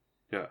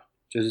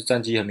 就是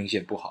战绩很明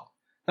显不好。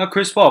那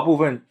Chris Paul 的部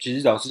分，其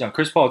实老实讲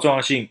 ，Chris Paul 的重要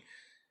性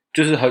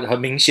就是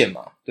很明显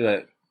嘛，对不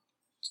对？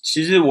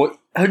其实我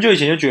很久以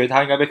前就觉得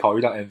他应该被考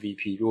虑到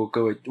MVP， 如果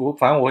各位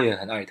反正我也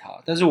很爱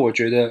他，但是我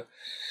觉得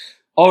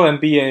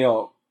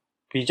All-NBA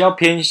比较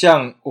偏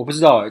向，我不知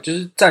道就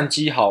是战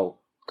绩好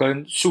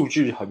跟数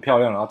据很漂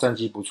亮，然后战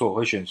绩不错，我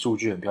会选数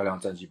据很漂亮，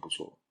战绩不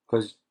错。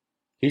Because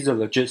he's a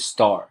legit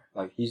star,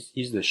 like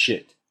he's the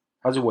shit.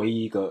 他是唯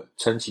一一个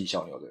撑起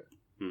小牛的人。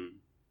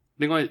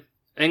另外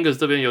Angus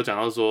这边有讲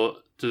到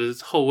说，就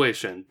是后卫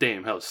选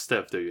Dame 还有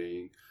Steph 的原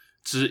因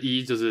之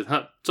一，就是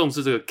他重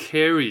视这个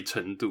carry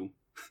程度，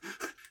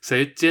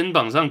谁肩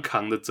膀上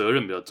扛的责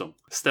任比较重。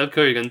Steph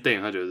Curry 跟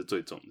Dame 他觉得是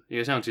最重的，因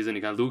为像其实你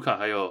看 Luka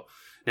还有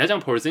你还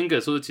像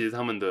Porzingis 说，其实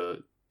他们的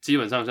基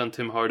本上像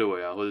Tim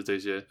Hardaway 啊或者这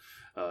些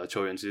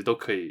球员其实都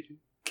可以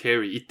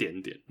carry 一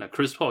点点。那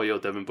Chris Paul 也有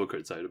Devin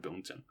Booker 在，就不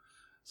用讲。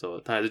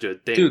So 他还是觉得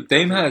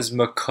Dame has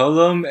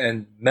McCollum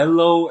and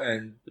Melo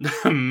and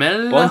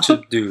bunch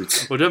of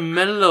dudes。我觉得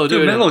Melo 就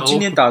Melo 今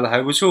年打的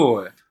还不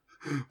错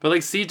But like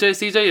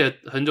CJ 也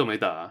很久没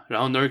打，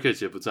然后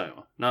Nurkic 也不在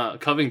嘛，那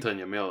Covington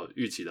也没有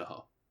预期的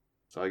好。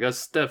So I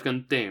guess Steph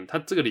跟 Dame 他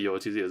这个理由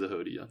其实也是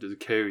合理的，就是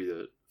carry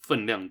的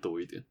分量多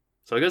一点。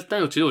So I guess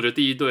但其实我觉得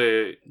第一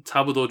队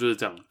差不多就是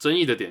这样，争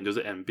议的点就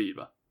是 MB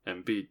吧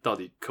 ，MB 到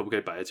底可不可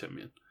以摆在前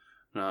面？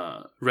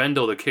那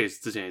Randall 的 case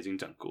之前已经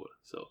讲过了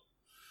 ，So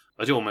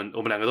而且我们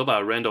2个都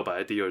把 Randall 摆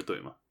在第2队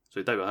嘛，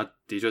所以代表他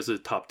的确是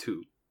Top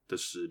 2的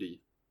实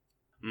力。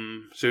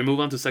Should we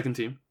move on to second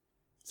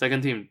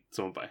team？Second team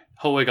怎么摆？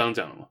后卫刚刚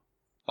讲了吗？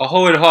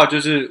后卫的话就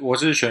是我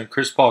是选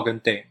Chris Paul 跟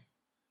Dame，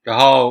 然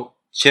后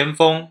前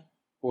锋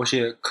我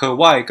写可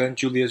外跟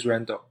Julius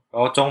Randle，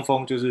 然后中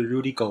锋就是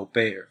Rudy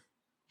Gobert，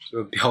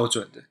 就标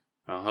准的。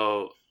然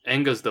后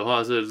Angus 的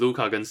话是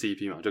Luka 跟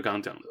CP 嘛，就刚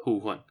刚讲的互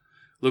换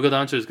 ，Luka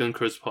Doncic 跟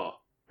Chris Paul，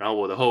 然后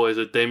我的后卫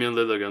是 Damian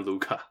Lillard 跟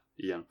Luka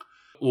一样。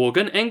我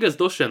跟 Angus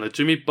都选了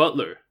Jimmy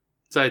Butler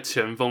在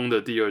前锋的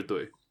第2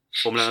队，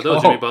我们2个都有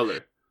Jimmy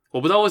Butler。我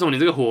不知道为什么你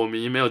这个火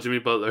迷没有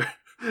Jimmy Butler。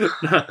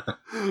那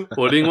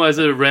我另外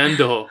是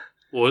Randall，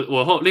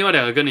 我另外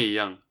2个跟你一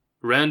样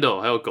 ，Randall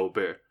还有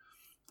Gobert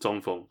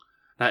中锋。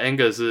那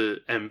Angus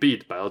是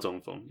Embiid 摆到中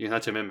锋，因为他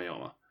前面没有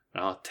嘛。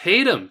然后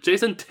Jason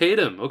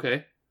Tatum，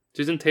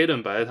 Jason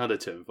Tatum 摆在他的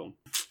前锋。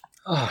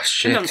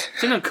先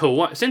讲可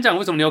外，先讲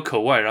为什么你有可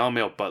外，然后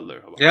没有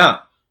Butler， 好不好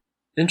 ？Yeah,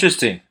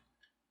 interesting，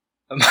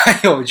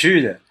 蛮有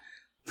趣的。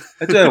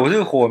对我这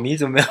个火迷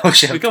怎么没有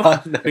选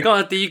Butler？ 你干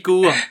嘛低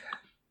估啊？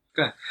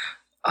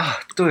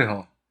对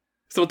哦。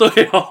什么对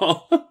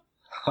哦？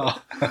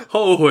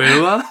后悔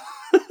了吗？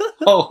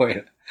后悔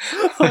了，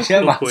我现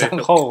在马上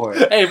后悔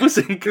了。不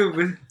行，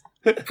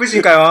不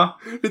行改吗？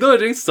你都已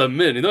经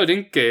submit，你都已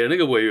经给了那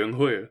个委员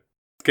会了，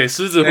给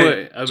狮子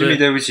会。Jimmy，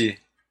 对不起。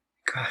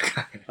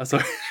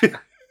sorry。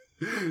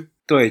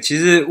对，其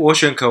实我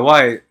选可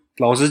外，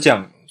老实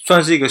讲，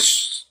算是一个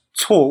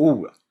错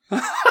误了。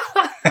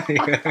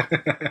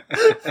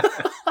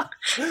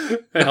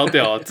好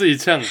屌啊！自己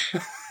呛。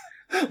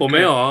我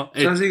没有啊，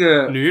算是一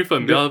个女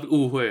粉不要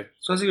误会，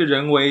算是一个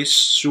人为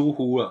疏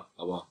忽了，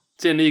好不好？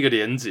建立一个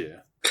连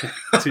结。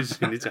继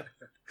续你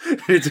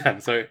讲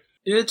，sorry。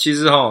因为其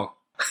实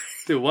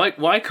对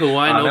why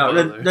Kawhi no 没有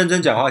bother？ 认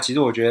真讲话，其实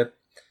我觉得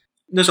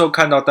那时候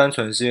看到单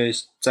纯是因为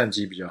战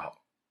绩比较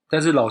好，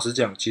但是老实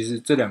讲，其实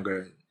这两个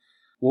人，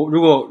我如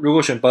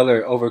果选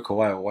Butler over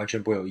Kawhi， 我完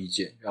全不会有意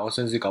见，然后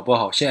甚至搞不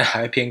好现在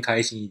还偏开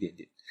心一点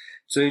点，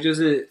所以就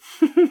是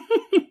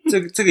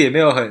这个也没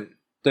有很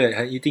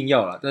一定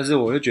要啦，但是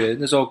我就觉得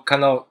那时候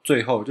看到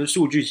最后，就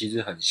数据其实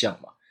很像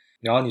嘛，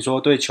然后你说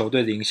对球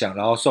队的影响，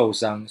然后受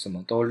伤什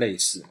么都类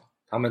似嘛，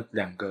他们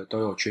两个都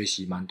有缺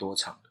席蛮多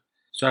场的。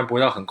虽然不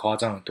会到很夸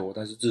张的多，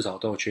但是至少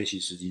都有缺席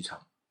10几场。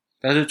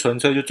但是纯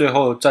粹就最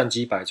后战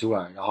绩摆出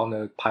来，然后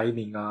呢排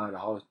名啊，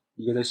然后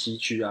一个在西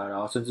区啊，然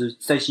后甚至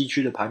在西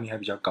区的排名还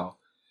比较高，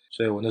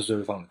所以我那时候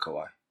就放了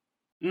Kawhi。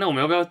那我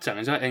们要不要讲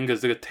一下 Angus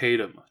这个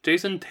Tatum 嘛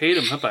 ？Jason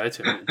Tatum 他摆在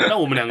前面，但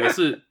我们两个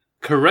是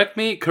correct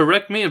me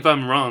if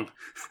I'm wrong，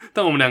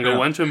 但我们两个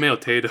完全没有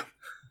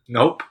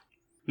Tatum。Nope，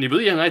 你不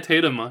是也很爱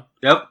Tatum 吗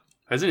 ？Yep，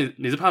 还是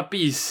你是怕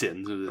避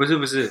嫌是不是？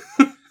不是。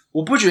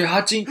我不觉得他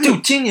今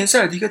年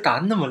塞尔提克打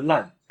那么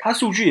烂，他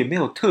数据也没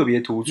有特别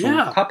突出，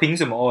 Yeah. 他凭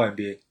什么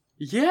All-NBA？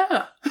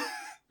 Yeah，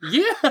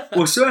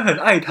 我虽然很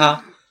爱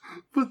他，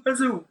但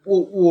是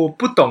我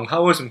不懂他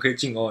为什么可以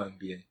进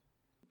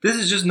All-NBA。This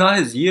is just not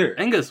his year.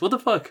 Angus, what the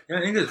fuck?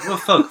 Angus,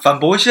 what the fuck? 反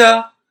驳一下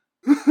啊！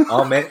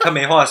好，他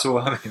没话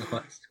说。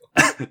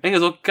Angus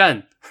说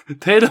干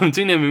 ，Tatum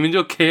今年明明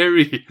就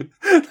carry，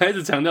 他一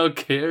直强调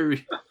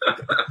carry。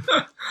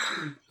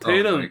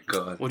Tatum，、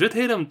我觉得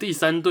Tatum 第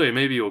3队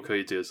maybe 我可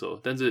以接受，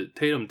但是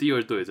Tatum 第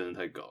2队真的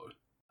太高了。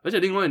而且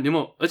另外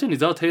而且你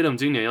知道 Tatum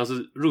今年要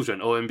是入选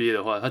ONBA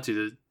的话，他其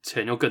实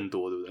钱又更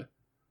多，对不对？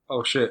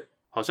哦，是，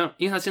好像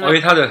因为他现在因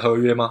为他的合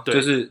约吗？对，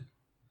就是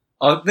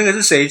那个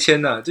是谁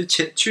签的？就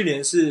去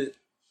年是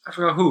I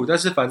forgot who， 但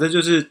是反正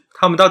就是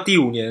他们到第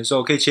5年的时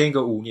候可以签一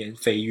个5年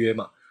肥约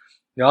嘛，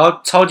然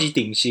后超级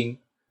顶薪，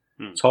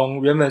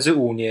从原本是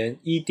5年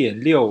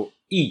 1.6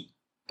 亿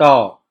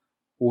到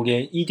5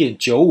年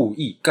 1.95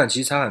 亿，干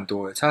其实差很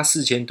多，差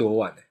4000多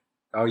万，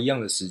然后一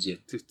样的时间，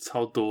这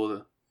超多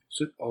的。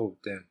所以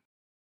damn，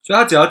 所以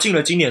他只要进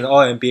了今年的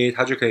All-NBA，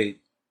 他就可以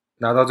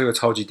拿到这个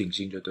超级顶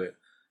薪就对了。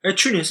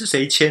去年是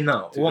谁签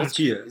啊？我忘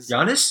记了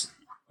 ，Giannis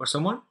or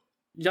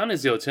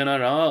someone？Giannis 有签啊，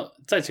然后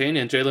在前一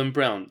年 Jaylen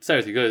Brown， 塞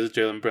尔提克也是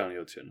Jaylen Brown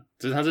有签了，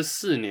只是他是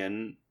4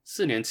年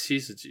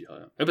70几好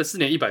像，不4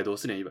年100多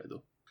，4年100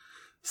多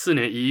，4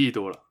年1亿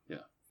多了。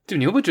Yeah， 就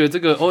你会不会觉得这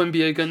个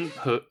ONBA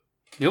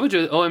你会不会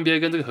觉得 ONBA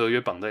跟这个合约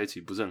绑在一起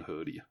不是很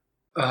合理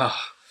啊？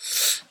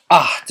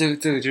这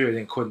个就有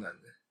点困难了，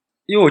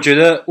因为我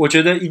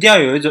觉得一定要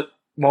有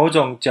某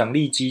种奖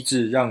励机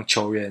制，让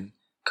球员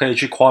可以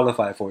去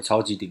qualify for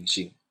超级顶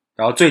薪。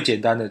然后最简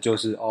单的就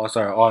是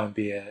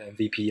All-NBA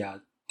MVP 啊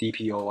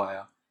DPOY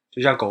啊，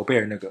就像狗贝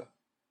尔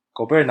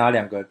狗贝尔拿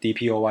2个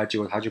DPOY， 结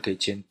果他就可以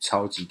签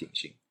超级顶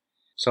薪。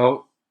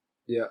So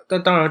yeah，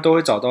 但当然都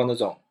会找到那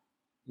种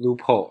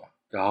loophole，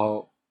 然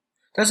后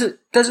但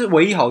是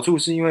唯一好处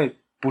是因为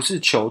不是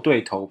球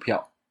队投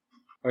票，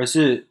而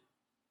是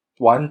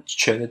完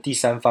全的第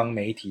三方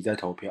媒体在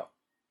投票，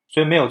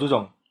所以没有这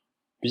种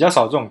比较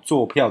少这种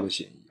作票的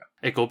嫌疑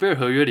啊。狗贝尔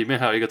合约里面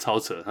还有一个超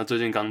扯，他最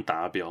近刚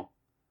达标，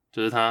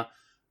就是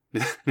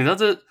你知道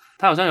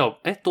他好像有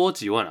多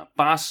几万啊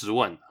，80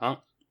万，好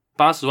像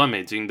80万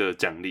美金的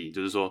奖励，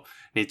就是说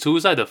你出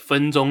赛的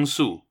分钟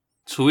数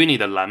除以你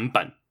的篮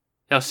板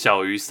要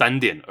小于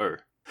 3.2。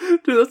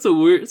对， that's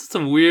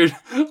some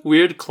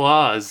weird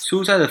clause。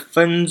 出赛的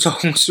分钟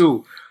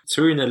数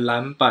除以你的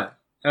篮板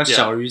要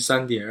小于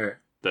 3.2。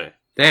 对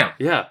Damn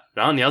Yeah，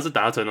 然后你要是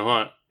达成的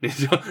话，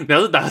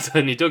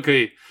你就可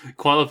以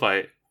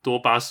qualify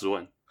多80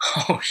万。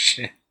Oh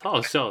shit， 超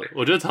好笑的，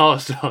我觉得超好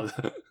笑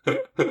的。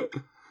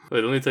对，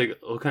容易这个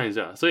我看一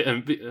下，所以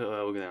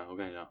我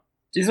看一下。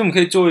其实我们可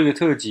以做一个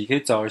特辑，可以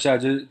找一下，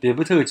就是也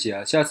不特辑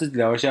啊，下次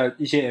聊一下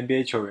一些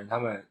NBA 球员他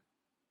们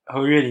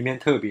合约里面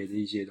特别的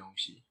一些东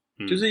西。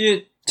就是因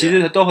为其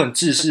实都很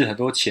制式很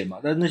多钱嘛，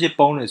但是那些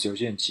bonus 有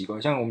些很奇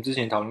怪，像我们之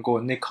前讨论过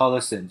Nick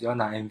Collison 只要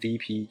拿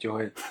MVP 就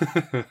会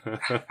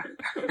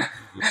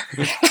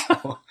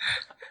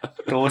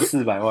多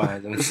400万还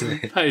是什么之类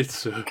的，太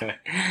扯了。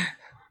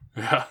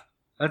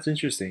That's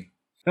interesting。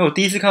那我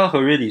第一次看到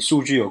合约里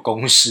数据有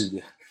公式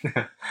的。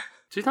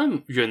其实他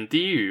远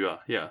低于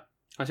yeah，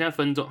 他现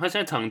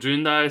在场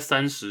均大概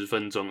30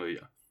分钟而已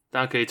啊，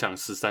大家可以抢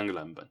13个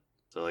篮板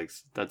 ，so like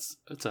that's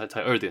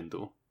才2点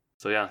多，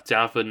所以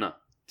加分啊，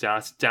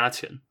加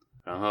钱。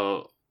然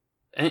后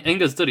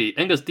Angus 这里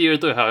Angus 第2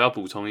队还有要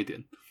补充一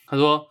点，他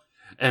说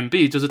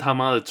MB 就是他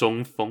妈的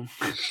中锋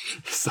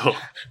，so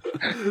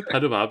他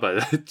就把他摆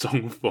在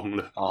中锋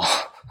了。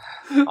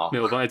没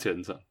有放在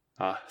前场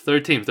啊。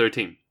Third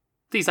team。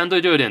第3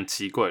队就有点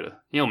奇怪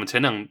了，因为我们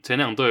前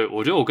两队，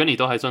我觉得我跟你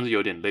都还算是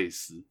有点类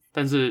似，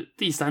但是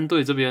第3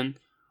队这边，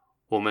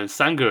我们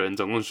3个人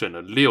总共选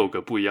了6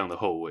个不一样的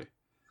后卫。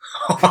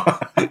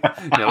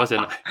你要不要先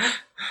来？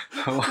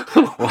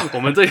我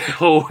们这个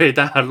后卫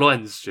大家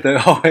乱选，对，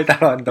后卫大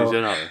乱斗。你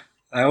先好了。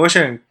我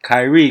选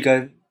凯瑞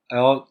跟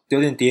有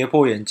点跌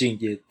破眼镜，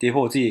也跌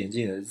破我自己眼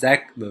镜的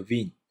Zach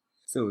LaVine，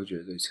 这我觉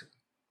得最扯。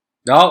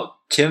然后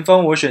前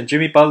锋我选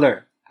Jimmy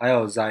Butler， 还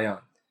有 Zion，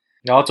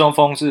 然后中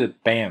锋是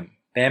Bam。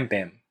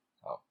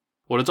好，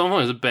我的中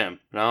锋也是 Bam，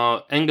 然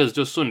后 Angus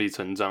就顺理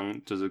成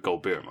章就是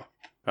Gobert 嘛。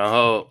然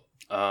后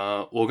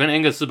我跟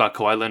Angus 是把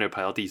Kawhi Leonard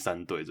排到第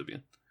3队这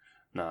边。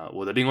那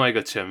我的另外一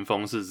个前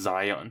锋是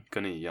Zion，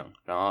 跟你一样。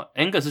然后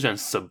Angus 是选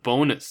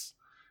Sabonis，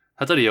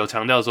 他这里有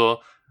强调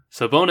说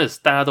Sabonis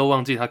大家都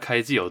忘记他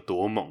开季有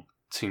多猛，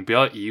请不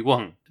要遗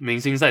忘明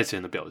星赛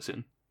前的表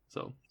现。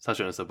So 他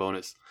选了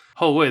Sabonis。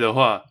后卫的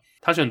话，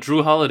他选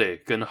Drew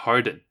Holiday 跟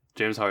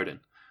James Harden。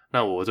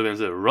那我这边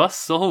是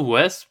Russell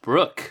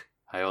Westbrook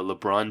还有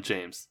LeBron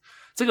James。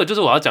这个就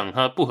是我要讲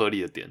他不合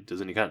理的点，就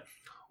是你看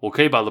我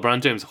可以把 LeBron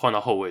James 换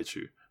到后卫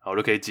去，我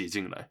就可以挤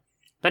进来，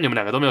但你们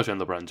两个都没有选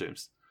LeBron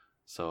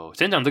James。So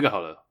先讲这个好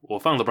了，我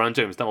放 LeBron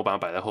James， 但我把他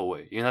摆在后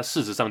卫，因为他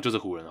事实上就是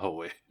湖人后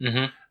卫。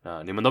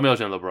你们都没有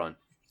选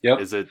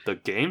LeBron。Yep. Is it the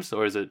games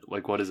or is it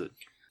like what is it?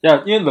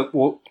 因为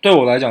对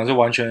我来讲是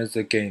完全是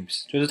the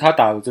games， 就是他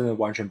打的真的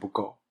完全不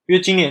够。因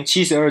为今年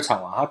72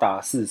场嘛，他打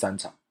了43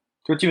场，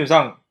就基本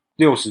上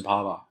60%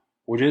吧。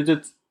我觉得这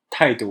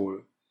太多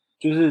了，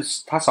就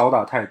是他少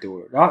打太多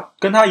了。然后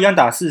跟他一样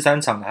打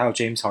43场的还有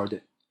James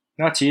Harden。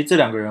那其实这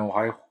两个人我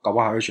搞不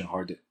好还会选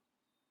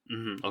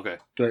Harden。OK，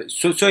 对，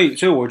所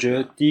以我觉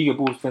得第一个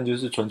部分就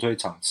是纯粹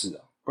场次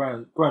啊，不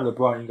然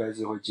LeBron 应该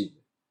是会进的。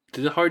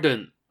其实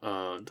Harden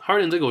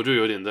这个我就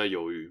有点在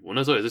犹豫，我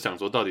那时候也是想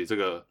说，到底这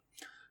个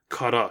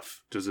cut off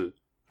就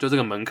这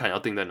个门槛要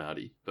定在哪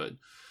里？对，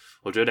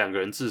我觉得两个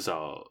人至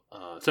少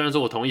虽然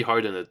说我同意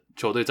Harden 的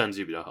球队战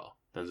绩比较好，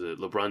但是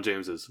LeBron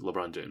James is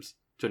LeBron James。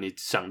就你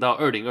想到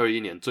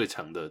2021年最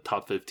强的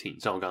Top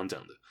 15， 像我刚刚讲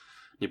的，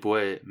你不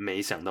会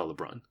没想到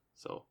LeBron。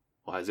So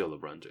我还是有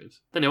LeBron James。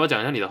但你要不要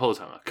讲一下你的后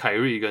场啊？凯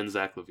瑞跟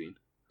Zach LaVine。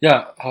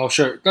好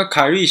sure。那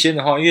凯瑞先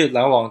的话，因为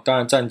篮网当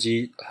然战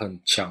绩很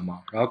强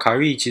嘛，然后凯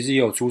瑞其实也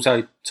有出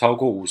赛超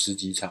过50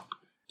几场，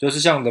就是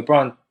像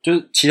LeBron， 就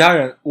是其他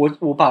人，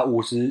我把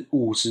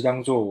50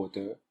当做我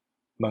的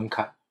门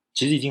槛，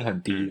其实已经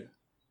很低了。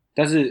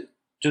但是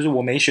就是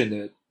我没选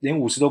的，连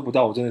50都不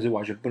到，我真的是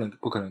完全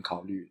不可能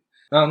考虑。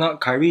那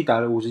凯瑞打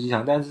了50几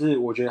场，但是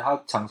我觉得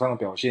他场上的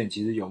表现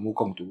其实有目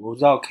共睹。我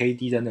知道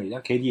KD 在那里，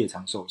但 KD 也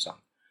常受伤。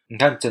你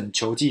看整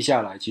球季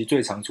下来，其实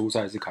最常出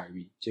赛是凯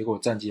瑞，结果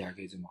战绩还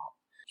可以这么好，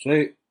所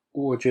以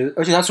我觉得，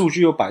而且他数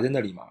据又摆在那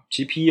里嘛，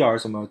其实 PR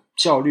什么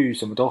效率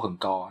什么都很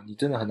高啊，你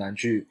真的很难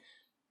去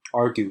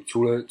argue，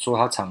 除了说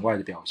他场外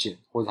的表现，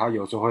或者他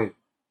有时候会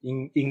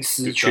因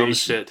私缺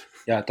席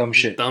 ，dumb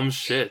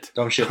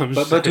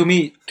shit。But to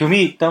me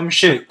dumb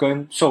shit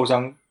跟受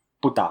伤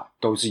不打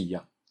都是一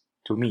样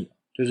 ，to me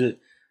就是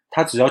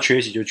他只要缺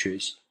席就缺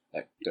席，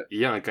对，一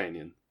样的概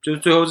念。就是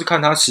最后是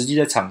看他实际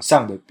在场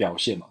上的表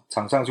现嘛，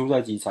场上出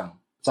赛几场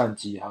战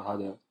绩，还有他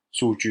的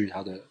数据，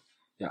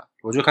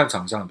我就看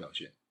场上的表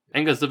现。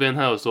Angus 这边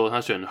他有说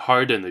他选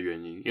Harden 的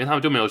原因，因为他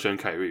们就没有选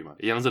凯瑞嘛，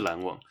一样是篮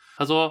网。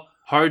他说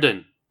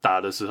Harden 打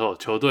的时候，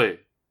球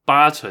队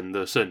80%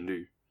的胜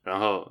率，然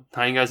后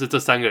他应该是这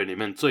3个人里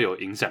面最有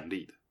影响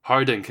力的。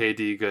Harden、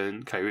KD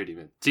跟凯瑞里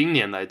面，今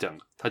年来讲，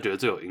他觉得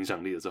最有影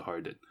响力的是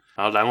Harden。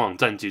然后篮网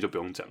战绩就不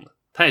用讲了，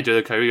他也觉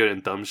得凯瑞有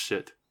点 dumb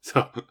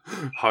shit，so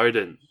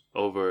Harden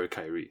over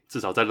凯瑞，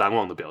至少在篮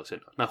网的表现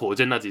了。那火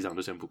箭那几场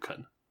就先不看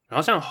了。然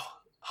后像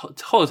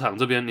后场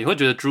这边，你会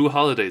觉得 Drew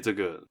Holiday 这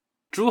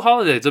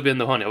边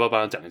的话，你要不要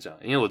帮他讲一下？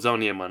因为我知道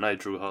你也蛮爱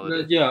Drew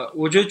Holiday。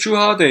我觉得 Drew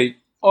Holiday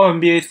All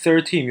NBA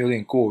Third Team 有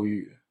点过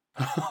誉了。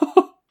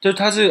就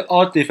他是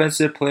All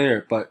Defensive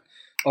Player，but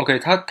OK，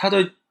 他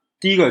对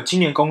第一个今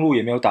年公路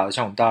也没有打得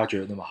像我们大家觉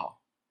得那么好。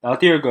然后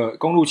第二个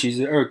公路其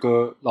实二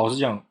哥老实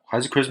讲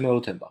还是 Chris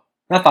Middleton 吧。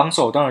那防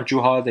守当然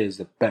Drew Holiday is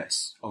the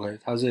best，OK，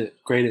 他是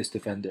greatest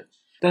defender，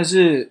 但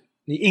是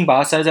你硬把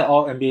他塞在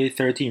All NBA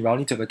 13 team， 然后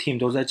你整个 team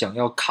都在讲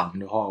要扛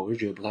的话，我就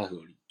觉得不太合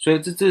理。所以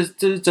这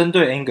是针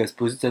对 Angus，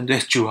 不是针对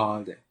Drew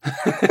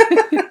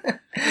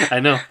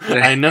Holiday。I know，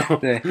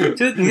 对，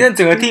就是你看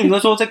整个 team 都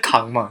说在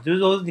扛嘛，就是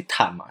说你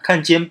坦嘛，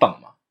看肩膀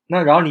嘛。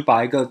那然后你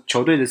把一个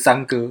球队的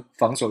3哥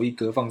防守1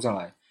哥放上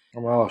来，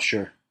哦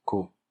sure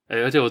cool。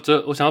而且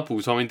我想要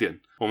补充一点，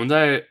我们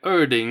在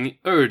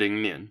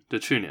2020年就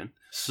去年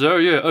12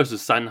月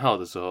23号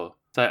的时候，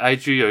在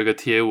IG 有一个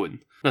贴文，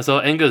那时候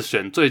Angus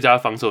选最佳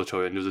防守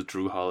球员就是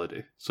Drew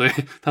Holiday， 所以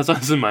他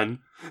算是蛮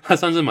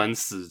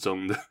死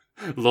忠的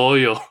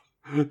loyal，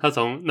 他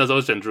从那时候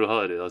选 Drew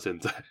Holiday 到现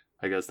在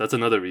I guess that's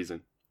another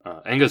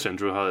reason。Angus 选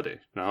Drew Holiday，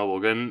 然后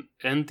我跟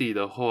Andy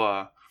的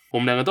话，我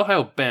们两个都还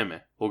有 Bam，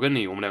 我跟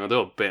你我们两个都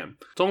有 Bam。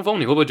中锋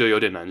你会不会觉得有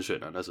点难选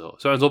啊？那时候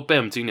虽然说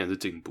Bam 今年是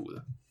进步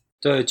的。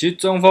对，其实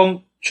中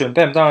锋选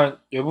Bam 当然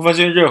有一部分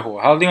是因为热火，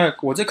还有另外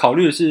我在考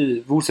虑的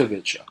是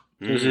Vucevic 啊，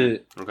就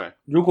是 OK，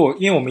 如果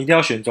因为我们一定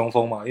要选中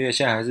锋嘛，因为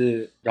现在还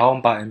是然后我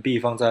们把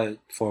MB 放在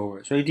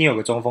forward， 所以一定有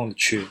个中锋的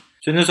缺，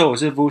所以那时候我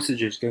是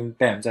Vucevic 跟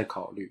Bam 在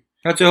考虑。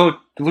那最后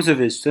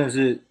Vucevic 真的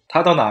是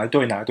他到哪一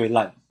队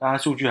烂，但他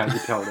数据还是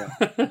漂亮，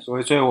所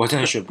以我真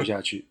的选不下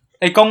去。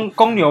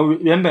公牛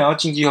原本要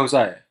进季后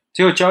赛，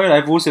结果交易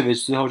来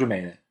Vucevic 之后就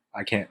没了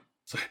 ，I can't。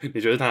所以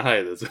你觉得他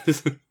害的，真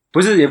是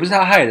不是，也不是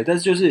他害的，但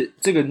是就是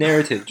这个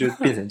narrative 就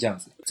变成这样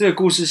子，这个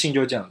故事性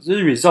就这样，这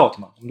是 result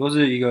嘛，我们都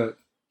是一个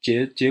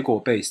结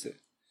果 based 的。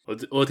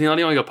我听到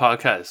另外一个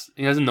podcast，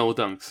 应该是 No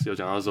Dunks 有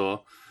讲到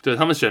说，对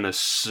他们选了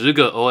10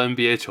个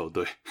ONBA 球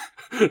队，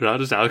然后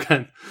就想要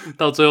看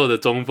到最后的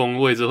中锋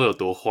位置会有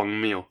多荒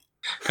谬。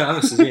他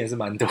们时间也是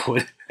蛮多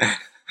的，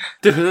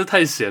对，可是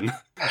太闲了，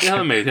因为他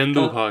们每天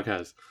录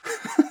podcast。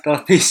到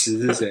第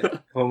10是谁？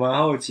我蛮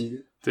好奇的。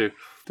对，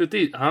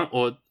就好像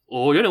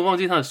我有点忘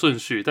记他的顺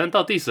序，但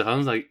到第10好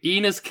像是 like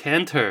Enes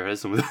Kanter 还是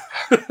什么的。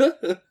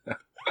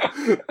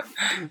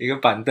一个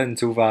板凳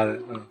出发的，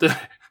对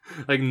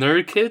 ，like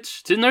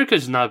Nurkic， 其实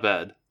Nurkic not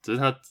bad， 只是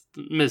他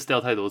miss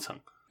掉太多场。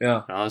对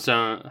啊，然后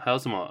像还有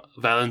什么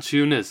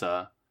Valanciunas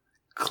啊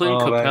 ，Clint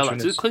Capella，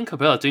 其实 Clint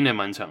Capella 今年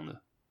蛮强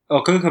的。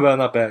Clint Capella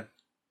not bad。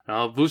然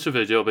后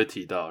Vucevic 也有被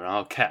提到，然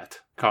后 Carl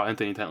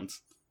Anthony Towns，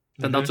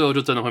 但到最后就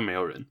真的会没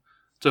有人，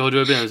最后就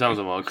会变成像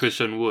什么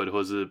Christian Wood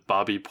或是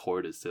Bobby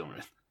Portis 这种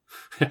人。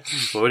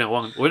我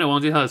有点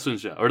忘记他的顺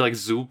序啊，而 like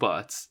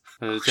Zubac，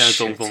 但是现在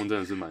中锋真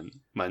的是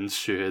蛮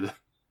缺的，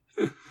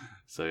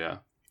所以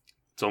啊，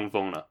中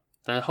锋啦。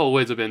但是后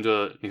卫这边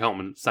就你看我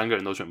们3个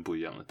人都选不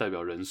一样了，代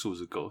表人数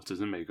是够，只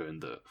是每个人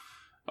的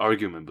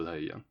argument 不太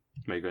一样，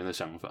每个人的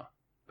想法。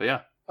But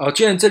yeah，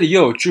 既然这里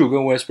又有 Drew 跟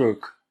Westbrook，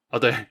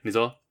 对，你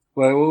说。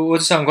我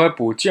只想快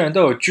补，既然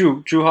都有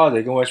Drew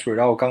Holiday 跟 Westbrook，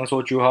 然后我刚刚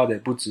说 Drew Holiday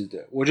不值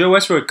得，我觉得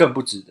Westbrook 更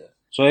不值得，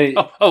所以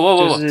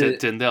我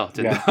剪掉，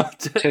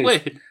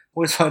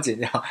为什么要剪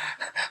掉？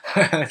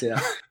剪掉。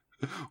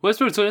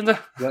Westbrook 出现在，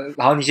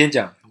好，你先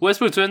讲。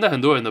Westbrook 出现在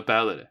很多人的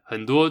ballot，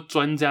 很多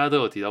专家都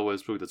有提到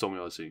Westbrook 的重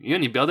要性，因为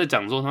你不要再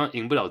讲说他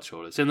赢不了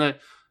球了。现在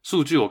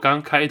数据我刚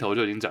刚开头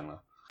就已经讲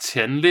了，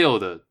前6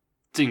的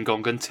进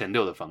攻跟前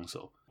6的防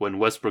守 ，when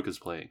Westbrook is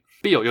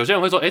playing。Beal 有些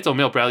人会说，怎么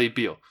没有 Bradley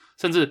Beal？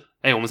 甚至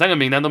我们3个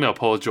名单都没有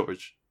Paul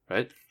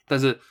George，right？ 但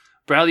是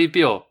Bradley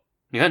Beal，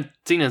 你看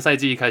今年赛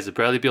季一开始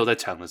 ，Bradley Beal 在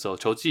强的时候，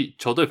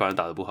球队反而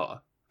打得不好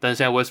啊。但是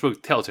现在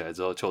Westbrook 跳起来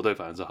之后，球队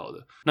反而是好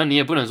的。那你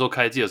也不能说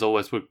开季的时候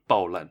Westbrook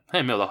爆烂，他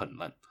也没有到很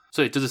烂，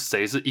所以就是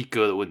谁是一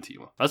哥的问题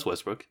嘛。That's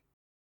Westbrook。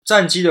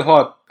战绩的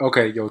话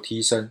 ，OK 有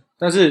提升，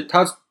但是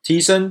他提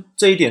升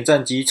这一点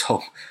战绩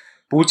从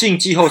不进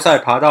季后赛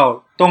爬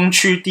到东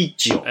区第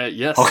9。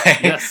Yes， OK，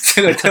 yes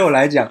这个对我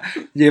来讲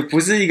也不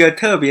是一个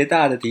特别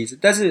大的提升，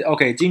但是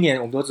OK， 今年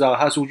我们都知道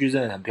他数据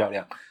真的很漂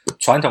亮，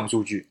传统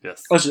数据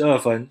 ，Yes， 22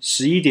分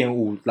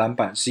，11.5 篮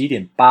板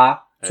，11.8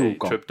 助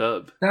攻，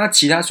那他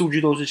其他数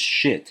据都是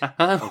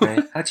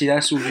shit。OK， 他其他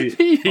数据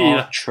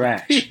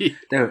trash。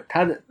对，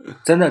他的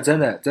真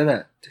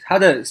的，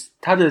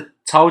他的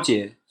抄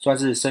截算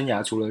是生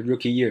涯除了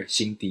Rookie Year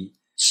新低，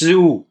失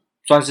误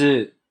算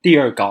是第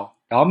2高。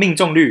然后命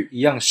中率一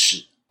样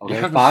屎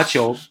 ，OK， 罚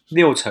球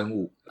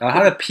6.5%，然后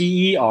他的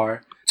PER，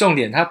 重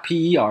点他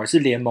PER 是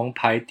联盟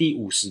排第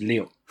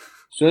56，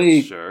所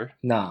以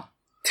那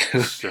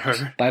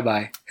拜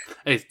拜。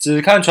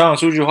只看传统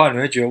数据的话，你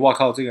会觉得哇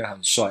靠，这个人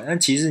很帅，但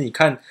其实你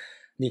看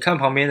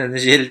旁边的那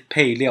些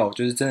配料，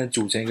就是真的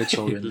组成一个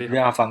球员，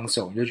让他防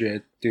守，你就觉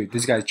得对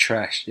 ，this guy is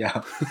trash， 这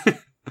样。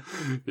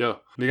有，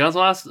你刚刚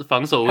说他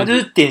防守问题，他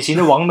就是典型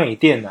的王美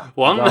店啊，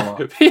王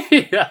美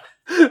屁呀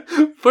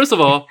！First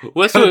of all,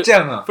 Westbrook 这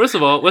样啊 First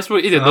of all,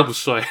 Westbrook 一点都不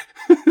帅。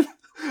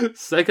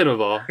Second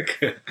of all，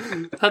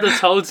 他的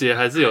抄截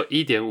还是有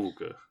 1.5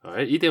 个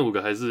 ，1.5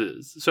 个还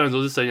是虽然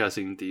说是生涯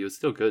新低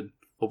 ，still good。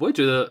我不会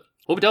觉得，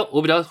我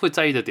比较会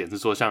在意的点是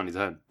说，像你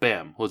看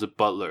Bam 或者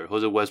Butler 或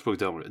者 Westbrook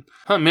这种人，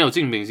他们没有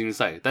进明星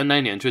赛，但那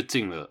一年却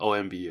进了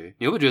ONBA，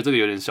 你会不会觉得这个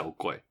有点小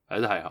怪，还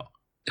是还好？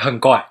很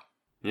怪，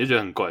你就觉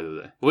得很怪，对不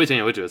对？我以前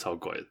也会觉得超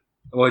怪的。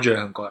我也觉得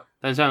很怪，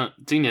但像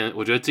今年，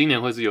我觉得今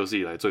年会是有史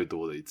以来最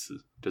多的一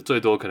次，就最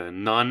多可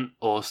能 non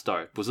All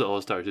Star 不是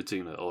All Star 就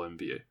进了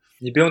ONBA。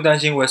你不用担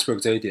心 Westbrook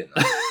这一点了，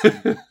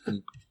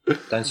你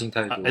担心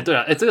太多。对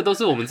啊，这个都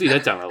是我们自己在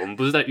讲了，我们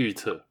不是在预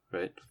测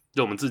 ，right？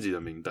 就我们自己的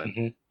名单。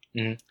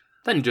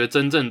但你觉得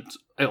真正，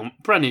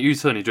不然你预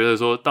测，你觉得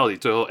说到底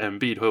最后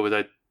Embiid 会不会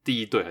在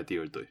第1队还是第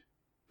2队？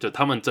就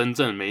他们真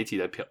正媒体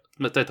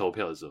在投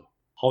票的时候，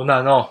好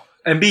难哦。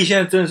Embiid 现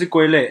在真的是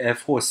归类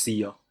F 或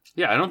C 哦。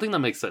Yeah, I don't think that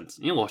makes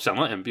sense. 因为我想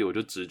到 Embiid 我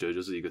就直觉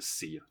就是一个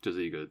C 啊，就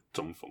是一个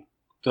中锋。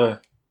对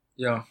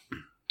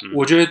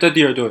我觉得在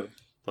第2队。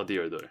到第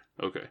2队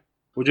 ，OK。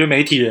我觉得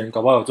媒体人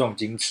搞不好有这种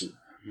矜持。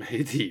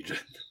媒体人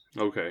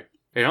 ，OK。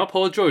然后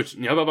Paul George，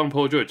 你要不要帮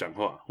Paul George 讲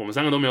话？我们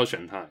3个都没有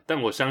选他，但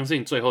我相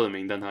信最后的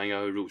名单他应该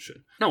会入选。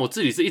那我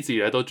自己是一直以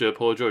来都觉得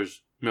Paul George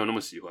没有那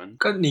么喜欢。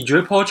但你觉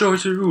得 Paul George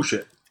是入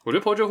选？我觉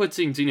得 Paul George 会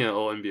进今年的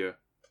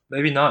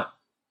ONBA。Maybe not。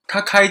他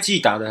开季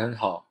打得很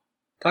好，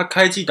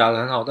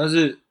但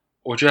是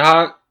我觉得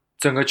他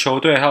整个球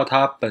队还有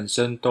他本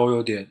身都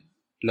有点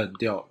冷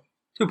掉了。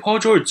就 Paul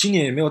George 今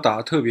年也没有打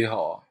得特别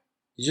好啊。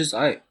He's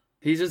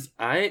just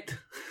aight。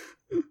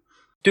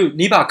对，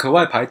你把可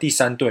外排第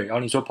3队，然后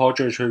你说 Paul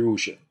George 会入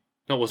选。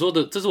那我说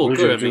的这是我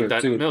个人名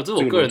单，没有，这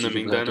是我个人的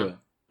名单呢。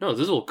没有，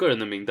这是我个人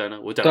的名单呢。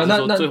我讲的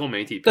是说最后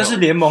媒体票选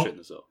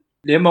的时候，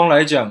联盟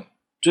来讲，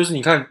就是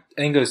你看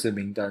Angus 的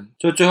名单，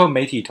就最后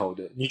媒体投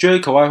的，你觉得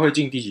可外会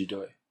进第几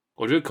队？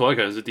我觉得可外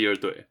可能是第2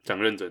队，讲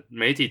认真，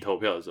媒体投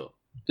票的时候。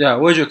对啊，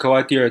我也觉得可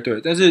外第2队，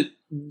但是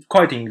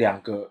快艇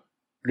两个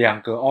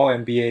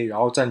All NBA， 然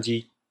后战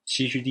绩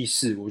西区第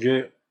4，我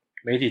觉得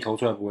媒体投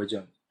出来不会这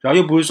样。然后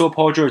又不是说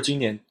Paul George 今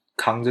年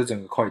扛着整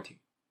个快艇，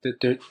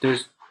对，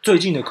最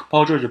近的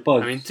Paul George 的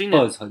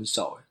buzz 很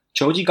少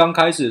球季刚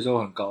开始的时候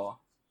很高啊。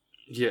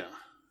Yeah，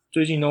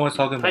 最近 No one's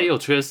talking about， 他也有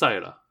缺赛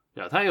了，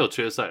他也有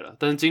缺赛了。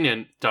但是今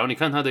年，假如你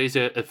看他的一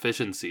些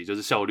efficiency， 就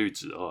是效率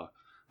值的话，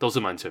都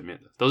是蛮前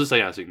面的，都是生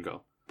涯新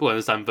高，不管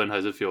是3分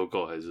还是 field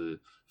goal 还是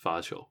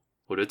罚球。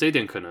我觉得这一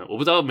点可能我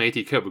不知道媒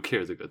体 care 不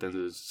care 这个，但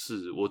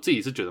是我自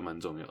己是觉得蛮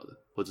重要的。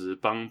我只是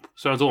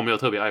虽然说我没有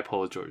特别爱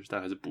Paul George， 但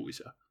还是补一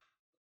下。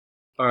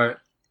Alright，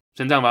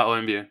 先这样吧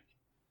 ，ONBA。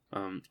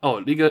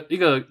一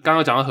个刚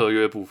刚讲到合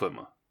约部分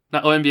嘛，那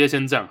ONBA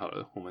先这样好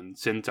了，我们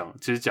先讲，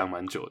其实讲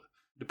蛮久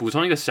的。补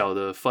充一个小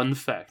的 fun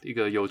fact， 一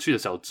个有趣的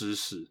小知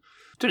识，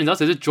就你知道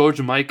谁是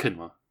George Mikan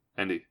吗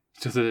 ？Andy，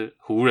 就是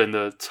湖人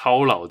的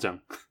超老将。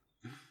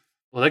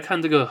我在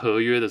看这个合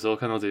约的时候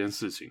看到这件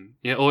事情，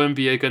因为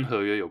ONBA 跟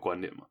合约有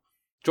关联嘛。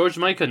George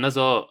Mikan 那时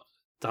候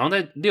好像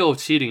在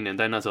60-70年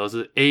代，那时候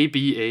是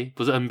ABA，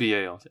 不是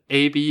NBA 哦，是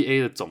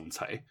ABA 的总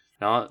裁。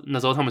然后那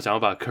时候他们想要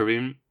把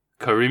Kareem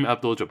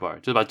Abdul-Jabbar，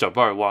 就是把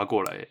Jabbar 挖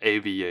过来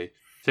ABA，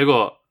 结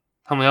果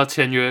他们要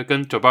签约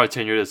跟 Jabbar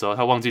签约的时候，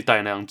他忘记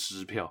带那张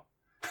支票，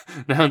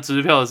那张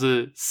支票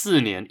是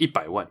4年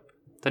100万，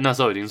但那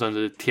时候已经算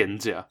是天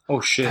价。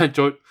Oh shit！ 但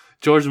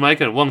George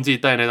Mikan 忘记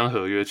带那张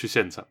合约去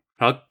现场，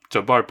然后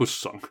Jabbar 不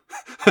爽，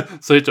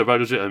所以 Jabbar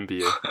就去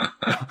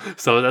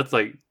NBA。So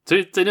that's like， 所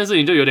以这件事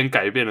情就有点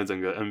改变了整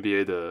个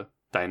NBA 的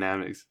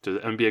dynamics， 就是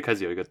NBA 开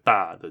始有一个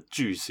大的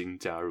巨星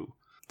加入。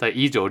在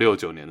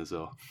1969年的时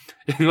候，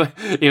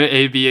因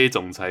为 ABA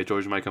总裁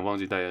George Mikan 忘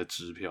记带了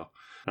支票，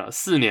然后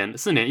4年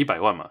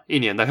100万嘛，一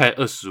年大概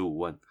25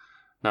万。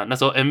那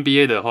时候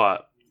NBA 的话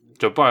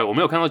 ，Jabbar 我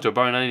没有看到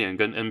Jabbar 那一年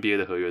跟 NBA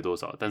的合约多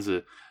少，但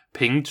是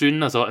平均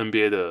那时候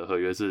NBA 的合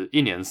约是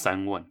一年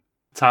3万，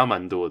差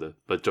蛮多的。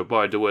But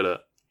Jabbar 就为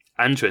了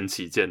安全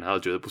起见，然后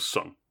觉得不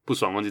爽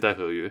忘记带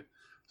合约，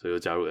所以就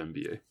加入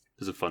NBA，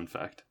 这是 fun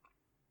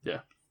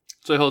fact。Yeah，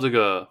 最后这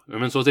个有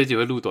人说这一集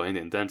会录短一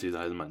点，但其实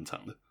还是蛮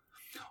长的。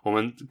我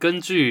们根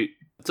据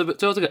最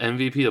后这个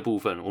MVP 的部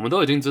分，我们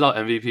都已经知道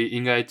MVP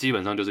应该基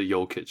本上就是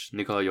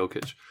Nikola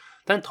Jokic，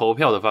 但投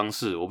票的方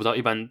式我不知道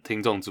一般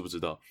听众知不知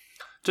道，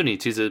就你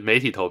其实媒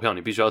体投票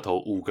你必须要投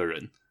5个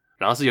人，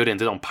然后是有点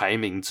这种排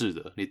名制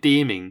的，你的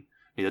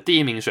第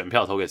一名选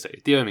票投给谁，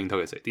第2名投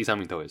给谁，第3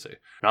名投给谁，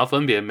然后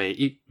分别每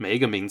一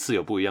个名次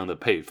有不一样的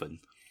配分，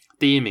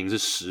第1名是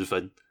10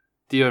分，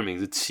第2名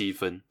是7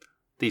分，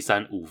第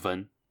3 5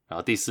分，然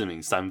后第4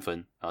名3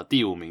分，然后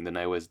第5名的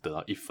那一位是得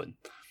到1分。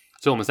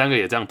所以我们3个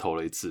也这样投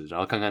了一次，然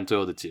后看看最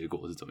后的结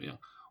果是怎么样。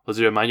我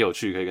觉得蛮有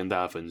趣，可以跟大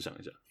家分享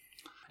一下。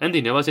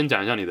Andy， 你要不要先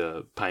讲一下你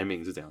的排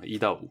名是怎样？1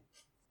到5，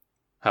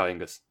还有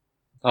Angus。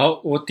好，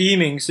我第1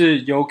名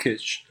是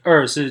Jokic，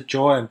 2是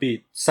Joel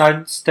Embiid，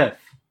 3 Steph，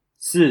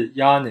 4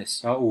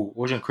 Giannis， 然后5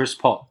我选 Chris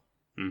Paul。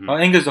然后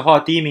Angus 的话，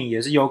第1名也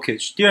是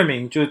Jokic， 第2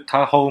名就是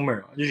他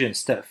Homer 就选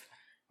Steph，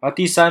 然后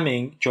第3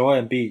名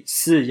Joel Embiid，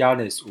 4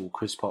 Giannis， 5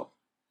 Chris Paul。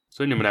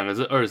所以你们2个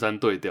是2-3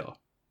对调。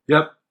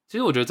Yep。其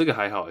实我觉得这个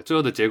还好，最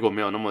后的结果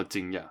没有那么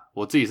惊讶。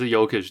我自己是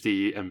Jokic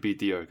第1 ，Embiid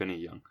第2，跟你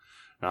一样。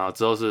然后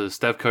之后是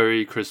Steph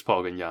Curry、Chris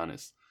Paul 跟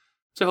Giannis。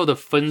最后的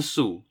分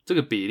数这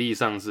个比例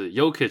上是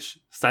Jokic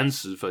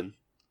 30分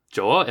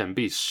，Joel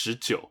Embiid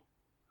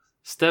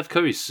 19，Steph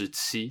Curry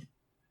 17，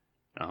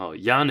然后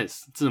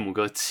Giannis 字母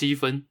哥7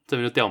分，这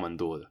边就掉蛮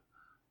多的。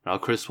然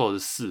后 Chris Paul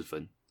是4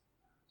分，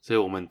所以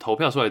我们投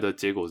票出来的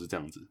结果是这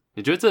样子。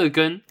你觉得这个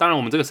当然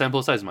我们这个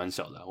sample size 蛮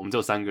小的，我们只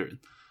有3个人。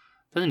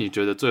但是你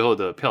觉得最后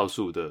的票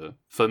数的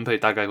分配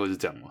大概会是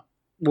这样吗？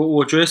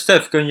我觉得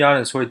Steph 跟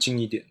Giannis 会近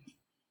一点，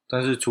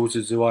但是除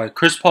此之外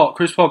Chris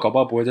Paul 搞不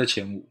好不会在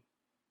前5，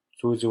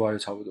除此之外就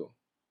差不多。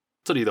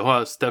这里的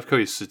话 Steph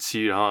Curry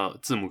 17，然后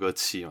字母哥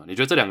7嘛，你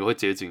觉得这2个会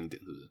接近一点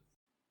是不是？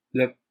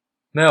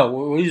没有，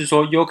我一直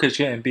说 Jokic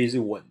跟 Embiid 是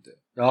稳的，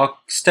然后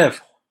Steph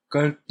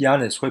跟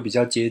Giannis 会比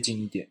较接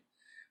近一点，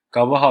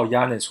搞不好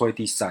Giannis 会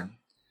第3，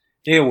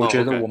因为我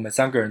觉得我们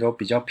3个人都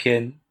比较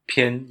偏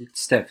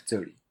Steph 这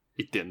里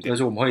一点点，就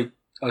是我们会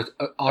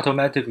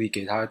automatically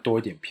给他多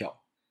一点票。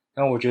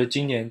但我觉得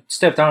今年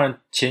Steph 当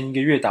然前1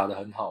个月打得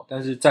很好，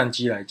但是战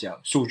绩来讲，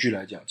数据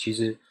来讲，其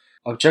实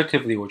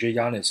objectively 我觉得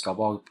Giannis 搞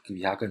不好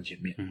比他更前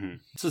面。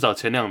至少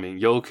前2名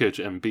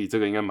Jokic、Embiid 这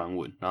个应该蛮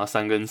稳，然后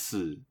3跟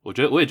4，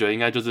我也觉得应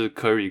该就是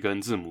Curry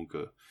跟字母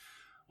哥。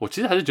我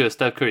其实还是觉得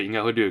Steph Curry 应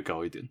该会略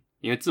高一点，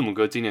因为字母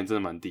哥今年真的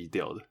蛮低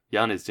调的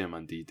 ，Giannis 今年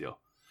蛮低调。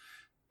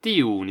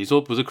第5你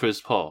说不是 Chris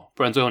Paul，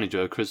 不然最后你觉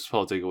得 Chris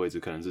Paul 这个位置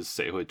可能是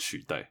谁会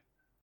取代？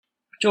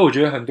就我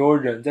觉得很多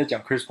人在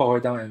讲 Chris Paul 会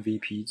当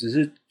MVP， 只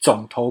是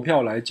总投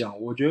票来讲，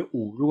我觉得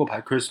5如果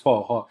排 Chris Paul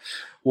的话，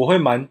我会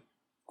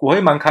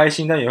蛮开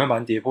心，但也会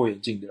蛮跌破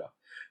眼镜的啦。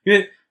因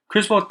为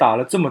Chris Paul 打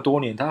了这么多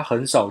年，他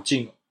很少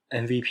进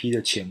MVP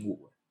的前5，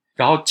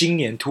然后今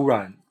年突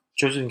然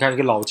就是你看一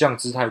个老将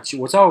姿态，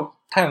我知道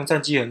太阳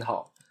战绩很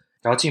好，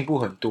然后进步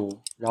很多，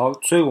然后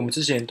所以我们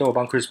之前都有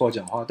帮 Chris Paul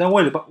讲话，但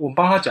为了我们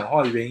帮他讲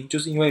话的原因，就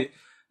是因为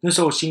那时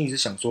候心里是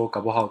想说，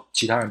搞不好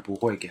其他人不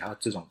会给他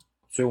这种，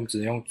所以我们只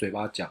能用嘴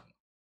巴讲。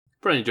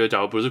不然你觉得，假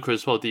如不是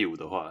Chris Paul 第5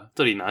的话，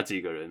这里哪一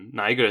个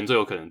人最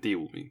有可能第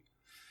5名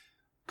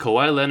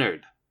 ？Kawhi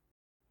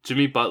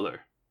Leonard、Jimmy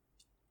Butler，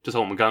 就从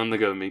我们刚刚那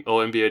个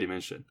ONBA 里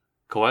面选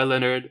Kawhi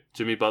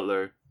Leonard、Jimmy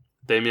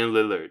Butler、Damian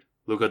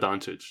Lillard、Luka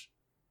Doncic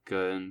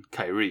跟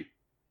凯瑞。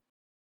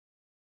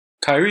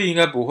凯瑞应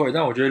该不会，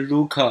但我觉得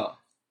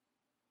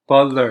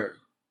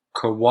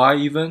Luka、Butler、Kawhi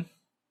even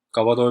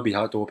搞不好都会比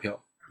他多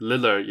票。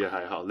Lillard 也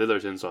还好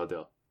 ，Lillard 先刷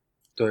掉。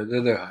对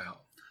 ，Lillard 还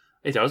好。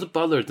假如是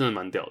Butler 真的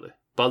蛮屌的。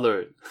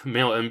Butler 没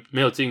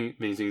有进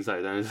明星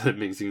赛，但是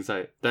明星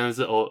赛，但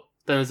是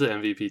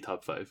MVP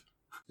Top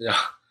 5。Yeah,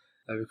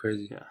 that'd be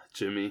crazy.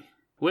 Jimmy，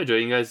 我也觉得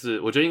应该是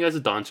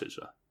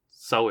Doncic 啊，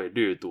稍微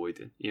略多一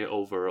点，因为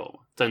overall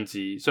战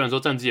绩虽然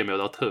说战绩也没有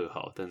到特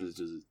好，但是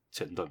就是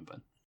前段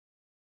班。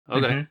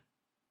OK，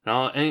然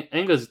後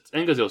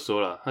Angus 有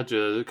說了，他覺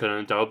得可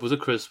能假如不是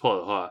Chris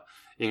Paul 的話，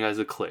應該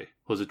是 Clay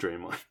或是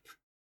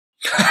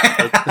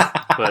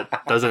Draymond。But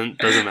doesn't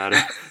matter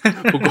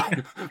不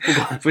管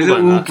不是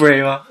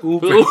Oubre 嗎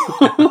 ？Oubre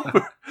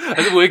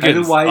還是 Wiggins 還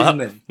是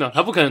Wiseman？ no，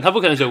 他不可能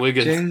選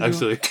Wiggins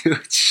actually。對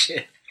不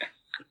起，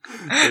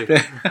對，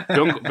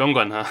不用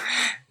管他。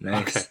Nice.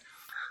 OK，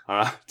 好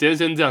啦，今天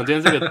先這樣，今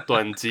天是個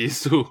短集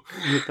數，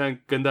但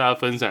跟大家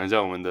分享一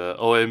下我們的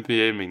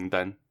ONBA 名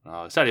單。然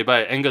後下禮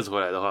拜 Angus 回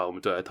來的話，我們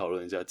就來討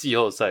論一下季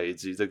後賽以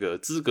及這個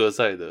資格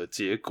賽的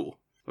結果。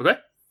OK，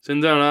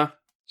 先這樣啦。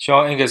希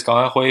望 Angus 趕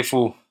快恢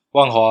復，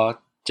萬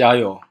華加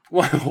油！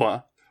萬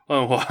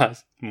華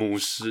母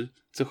獅，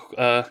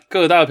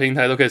各大平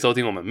台都可以收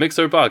聽我們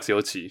Mixer Box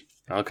尤其，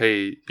然後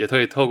也可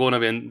以透過那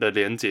邊的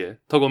連結，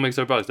透過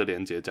Mixer Box 的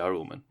連結加入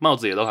我們，帽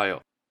子也都還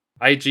有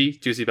IG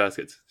Juicy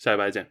Baskets， 下禮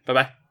拜見，拜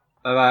拜，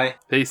拜拜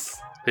Peace。